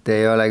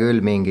ei ole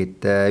küll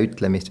mingit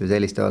ütlemist või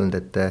sellist olnud,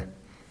 et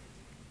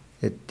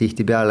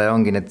tihtipeale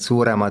ongi need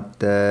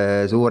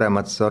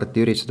suuremad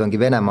sorti üritused ongi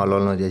Venemaal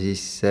olnud ja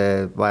siis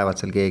vaevalt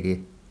seal keegi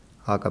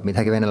hakkab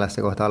midagi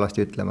venelaste kohta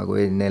halvasti ütlema,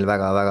 kui neil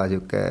väga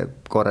siuke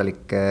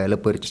korralik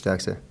lõpuüritus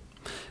tehakse.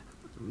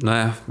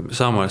 Nojah,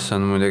 Samuels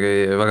on muidugi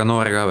väga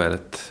noor ka veel,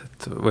 et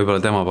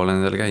võib-olla tema pole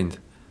nendel käinud.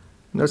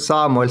 No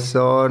Samuels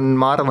on,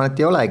 ma arvan, et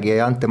ei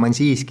olegi Ante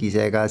Mansiiskis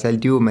ega seal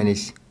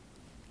Dumenis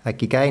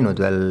äkki käinud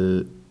veel,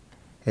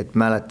 et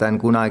mäletan,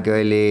 kunagi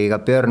oli ka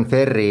Björn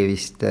Ferry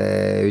vist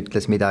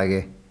ütles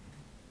midagi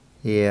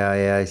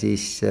ja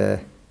siis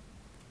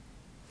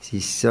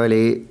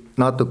oli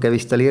natuke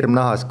vist tal hirm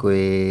nahas,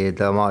 kui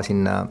ta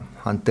sinna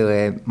Antõe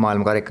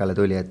maailmakarikale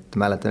tuli, et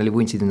mäletan, oli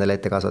vuntsid endale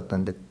ette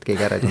kasvatanud, et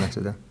keegi ära ei tunneks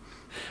seda.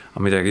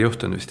 Aga midagi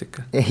juhtunud vist ikka?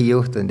 Ei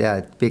juhtunud jah,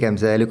 et pigem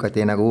see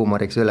lükati nagu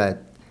huumoriks üle,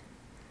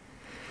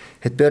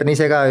 et Björn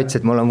ise ka ütles,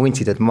 et mul on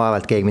vuntsid, et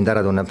vaevalt keegi mind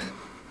ära tunneb.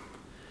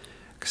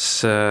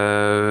 Kas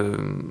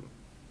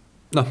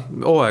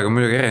hooaeg on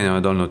muidugi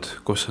erinevad olnud,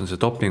 kus on see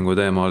dopingu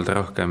teema olnud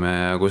rohkem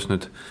ja kus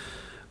nüüd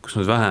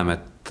vähem,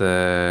 et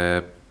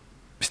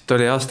vist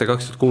oli aasta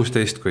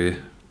 2016, kui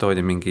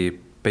toodi mingi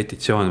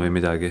petitsioon või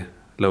midagi,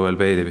 Lowell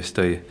Bailey vist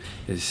tõi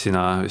ja siis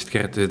sina vist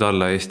kirjutasid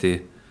alla Eesti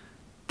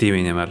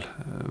tiimi nimel,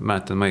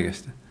 mäletan ma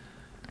õigesti?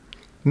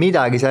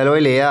 Midagi seal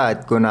oli ja,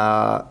 et kuna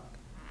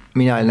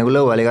mina olin nagu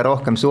Lowelliga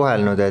rohkem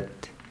suhelnud,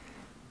 et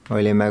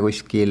olime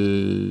kuskil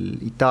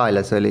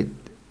Itaalias, oli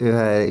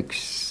üks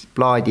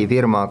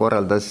plaadifirma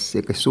korraldas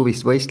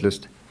suvist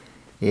võistlust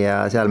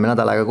ja seal me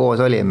nädal aega koos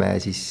olime ja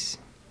siis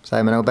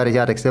saime nagu päris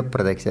headeks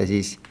sõpradeks ja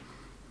siis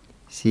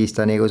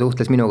ta nagu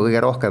suhtles minuga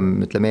kõige rohkem,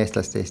 ütleme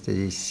eestlastest ja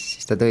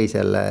siis ta tõi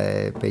selle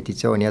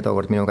petitsiooni ja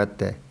tookord minu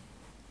kätte,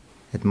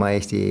 et ma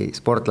Eesti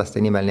sportlaste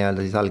nimel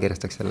nii-öelda siis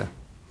allkirjastaks selle.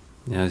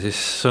 Ja siis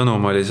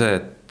sõnum oli see,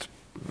 et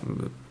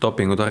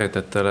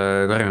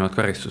dopingutarvitajatele karmimad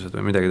karistused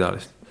või midagi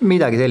taolist?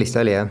 Midagi sellist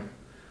oli, jah.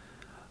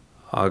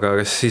 Aga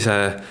kas ise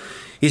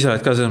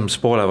oled ka selles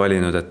mõttes poole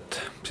valinud, et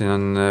siin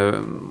on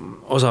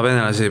osa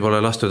venelasi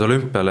pole lastud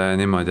olümpiale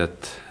niimoodi,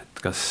 et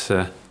kas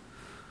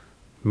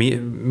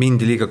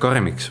mindi liiga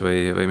karmiks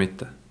või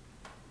mitte?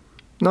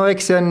 No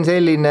eks see on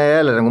selline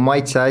jälle nagu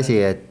maitse asi,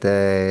 et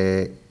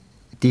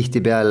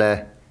tihtipeale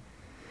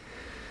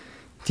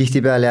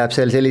jääb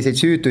seal selliseid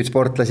süütuid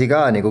sportlasi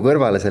ka nagu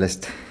kõrvale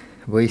sellest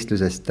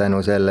võistlusest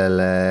tänu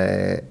sellele,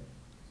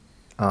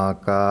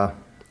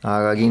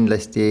 aga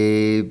kindlasti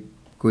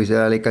kui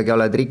seal ikkagi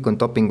oled rikkunud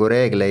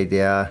dopingureegleid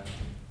ja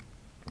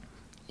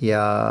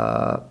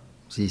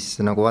siis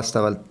nagu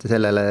vastavalt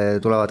sellele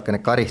tulevad ka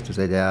need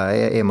karistused ja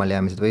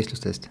eemaljäämised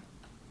võistlustest.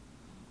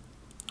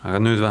 Aga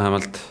nüüd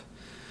vähemalt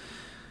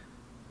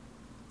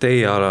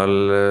teie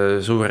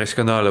alal suuri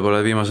skandaale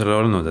pole viimasel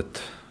olnud,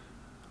 et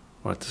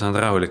olete saanud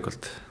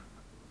rahulikult?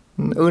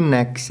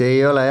 Õnneks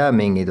ei ole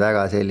mingid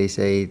väga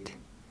selliseid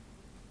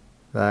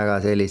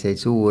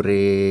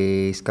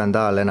suuri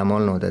skandaale enam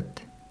olnud,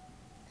 et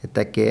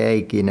äkki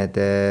jäigi need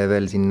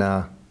veel sinna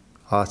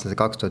aastase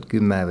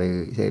 2010 või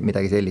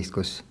midagi sellist,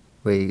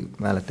 või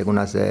mäleta,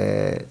 kuna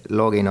see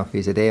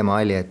Loginovi see teema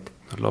oli, et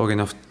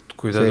Loginov,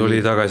 kui ta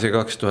tuli tagasi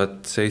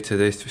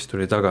 2017 vist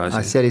tuli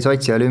tagasi. See oli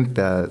Sotši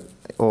olümpia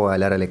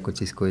hooajal järelikult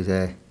siis, kui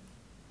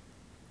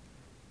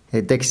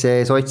et eks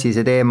see Sotši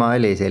see teema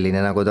oli selline,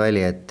 nagu ta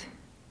oli, et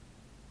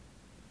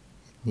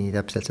nii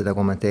täpselt seda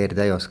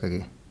kommenteerida ei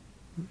oskagi.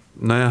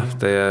 Nojah,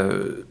 teie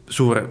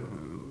suure,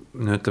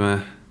 ütleme,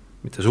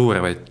 mitte suure,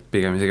 vaid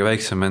pigem isegi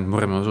väiksem end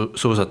murma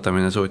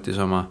suusatamine suutis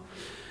oma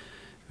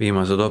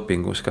viimase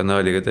dopingu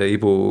skandaaliga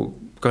Ibu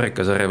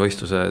karikasarja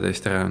võistluse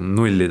teist ära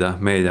nullida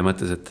meedia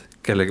mõttes, et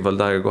kellegi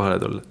polnud aega kohale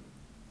tulla.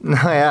 No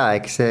jaa,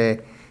 eks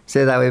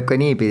seda võib ka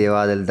niipidi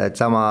vaadelda, et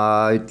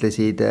sama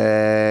ütlesid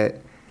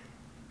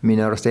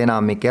minu arust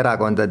enamik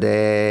erakondade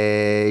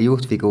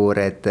juhtfiguur,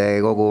 et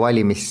kogu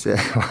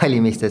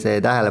valimiste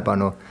see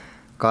tähelepanu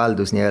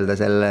kaldus nii-öelda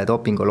selle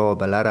dopingu loo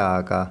peale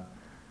ära,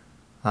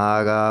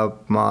 aga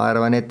ma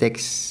arvan, et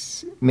eks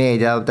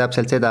meedia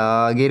täpselt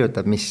seda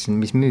kirjutab, mis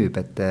müüb,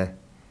 et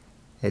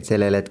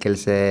sellel hetkel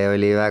see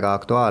oli väga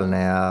aktuaalne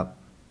ja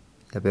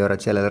pöörad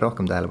sellele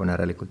rohkem tähelepanu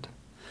järelikult.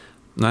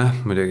 Nojah,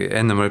 muidugi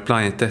ennem olid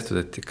plaanid tehtud,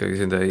 et ikkagi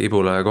sinna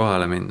Ibule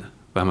kohale minna,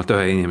 vähemalt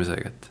ühe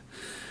inimesega,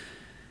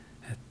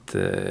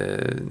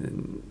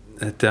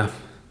 et jah,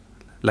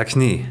 läks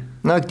nii.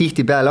 No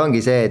tihtipeale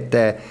ongi see,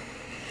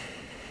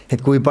 et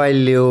kui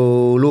palju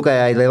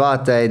lugejaid või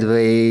vaatajaid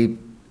või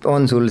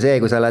on sul see,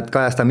 kui sa oled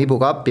kajastama Ibu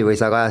kappi või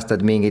sa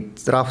kajastad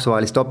mingit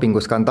rahvusvahelist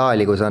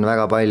dopinguskandaali, kus on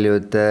väga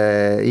paljud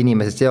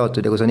inimesed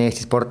seotud ja kus on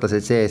Eesti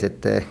sportlased sees,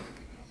 et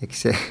eks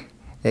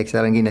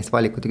seal on kindlasti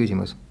valikute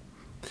küsimus.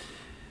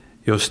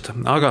 Just,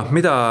 aga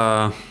mida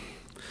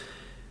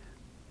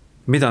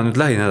nüüd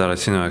lähinädalad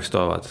sinu jaoks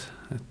toovad?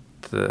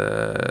 Et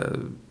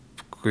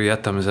kui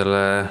jätame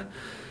selle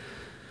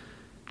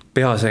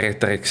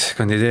peasekretäriks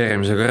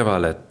kandideerimise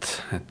kõrvale,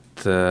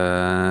 et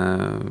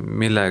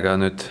millega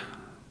nüüd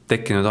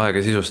tekkinud aega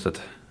sisustad?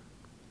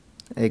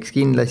 Eks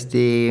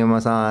kindlasti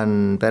ma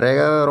saan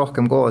perega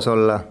rohkem koos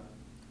olla,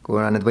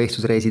 kuna need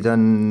võistlusreisid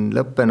on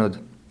lõppenud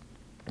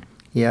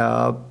ja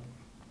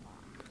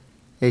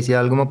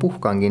esialgu ma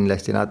puhkan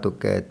kindlasti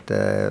natuke, et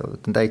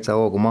võtan täitsa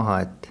hoogu maha,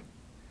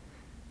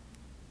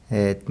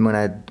 et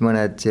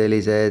mõned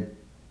sellised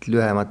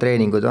lühemad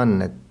treeningud on,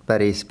 et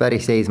päris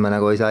seisma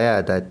nagu ei saa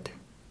jääda,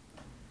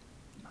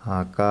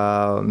 aga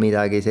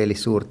midagi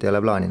sellist suurt ei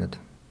ole plaaninud.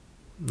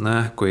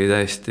 Näh, kui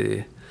täiesti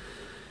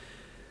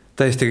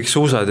kõik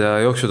suusad ja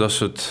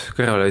jooksutossud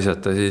kõrvale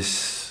visata, siis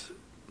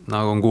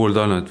nagu on kuulda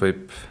olnud,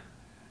 võib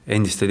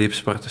endiste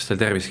tippsportlastel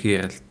tervis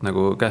kiirelt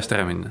nagu käest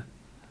ära minna.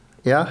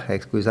 Jah,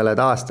 eks kui sa oled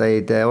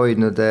aastaid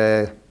hoidnud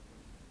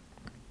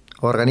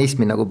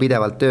organismi nagu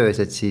pidevalt töös,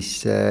 et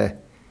siis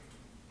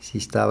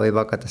ta võib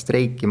hakata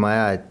streikima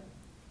ja et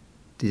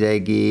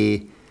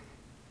isegi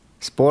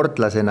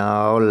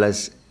sportlasena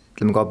olles,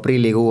 ütleme, kui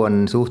aprillikuu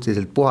on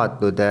suhteliselt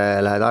puhatud,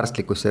 lähed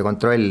arstlikusse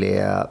kontrolli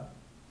ja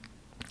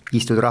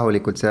istud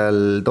rahulikult seal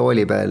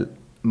tooli peal,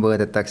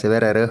 võõdetakse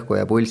vererõhku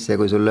ja pulssi ja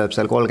kui sul lööb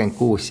seal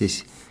 36, siis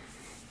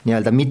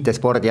nii-öelda mitte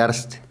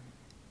spordiarst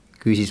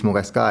küsis mu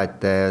käest ka,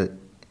 et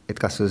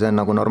kas see on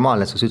nagu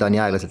normaalne, et su süda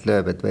nii aeglaselt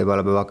lööb, et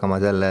võib-olla peab hakkama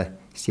selle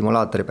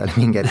simulaatori peale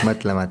mingi hetk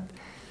mõtlema,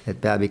 et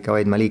peab ikka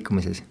hoidma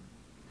liikumises.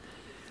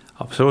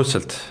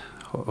 Absoluutselt,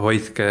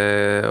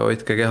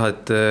 hoidke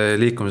kehad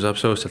liikumise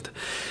absoluutselt.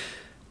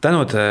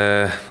 Tänud,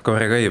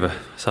 Kaure Kõiv,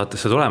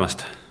 saatesse tulemast.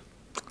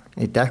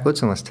 Aitäh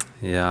kutsumast.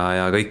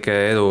 Ja kõike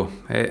edu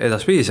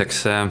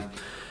edaspidiseks.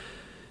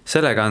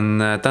 Sellega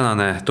on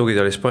tänane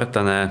Tugitooli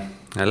sportlane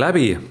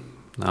läbi,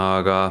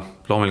 aga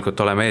loomulikult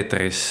oleme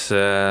eeteris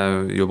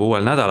juba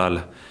uuel nädalal,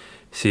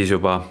 siis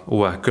juba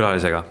uue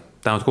külalisega.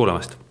 Tänud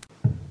kuulamast.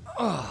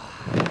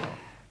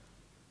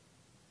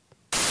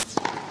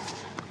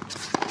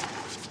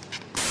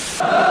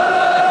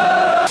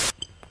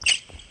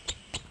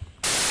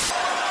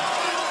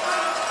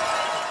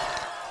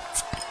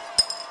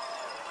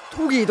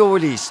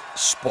 Tugitoolis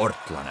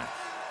sportlane.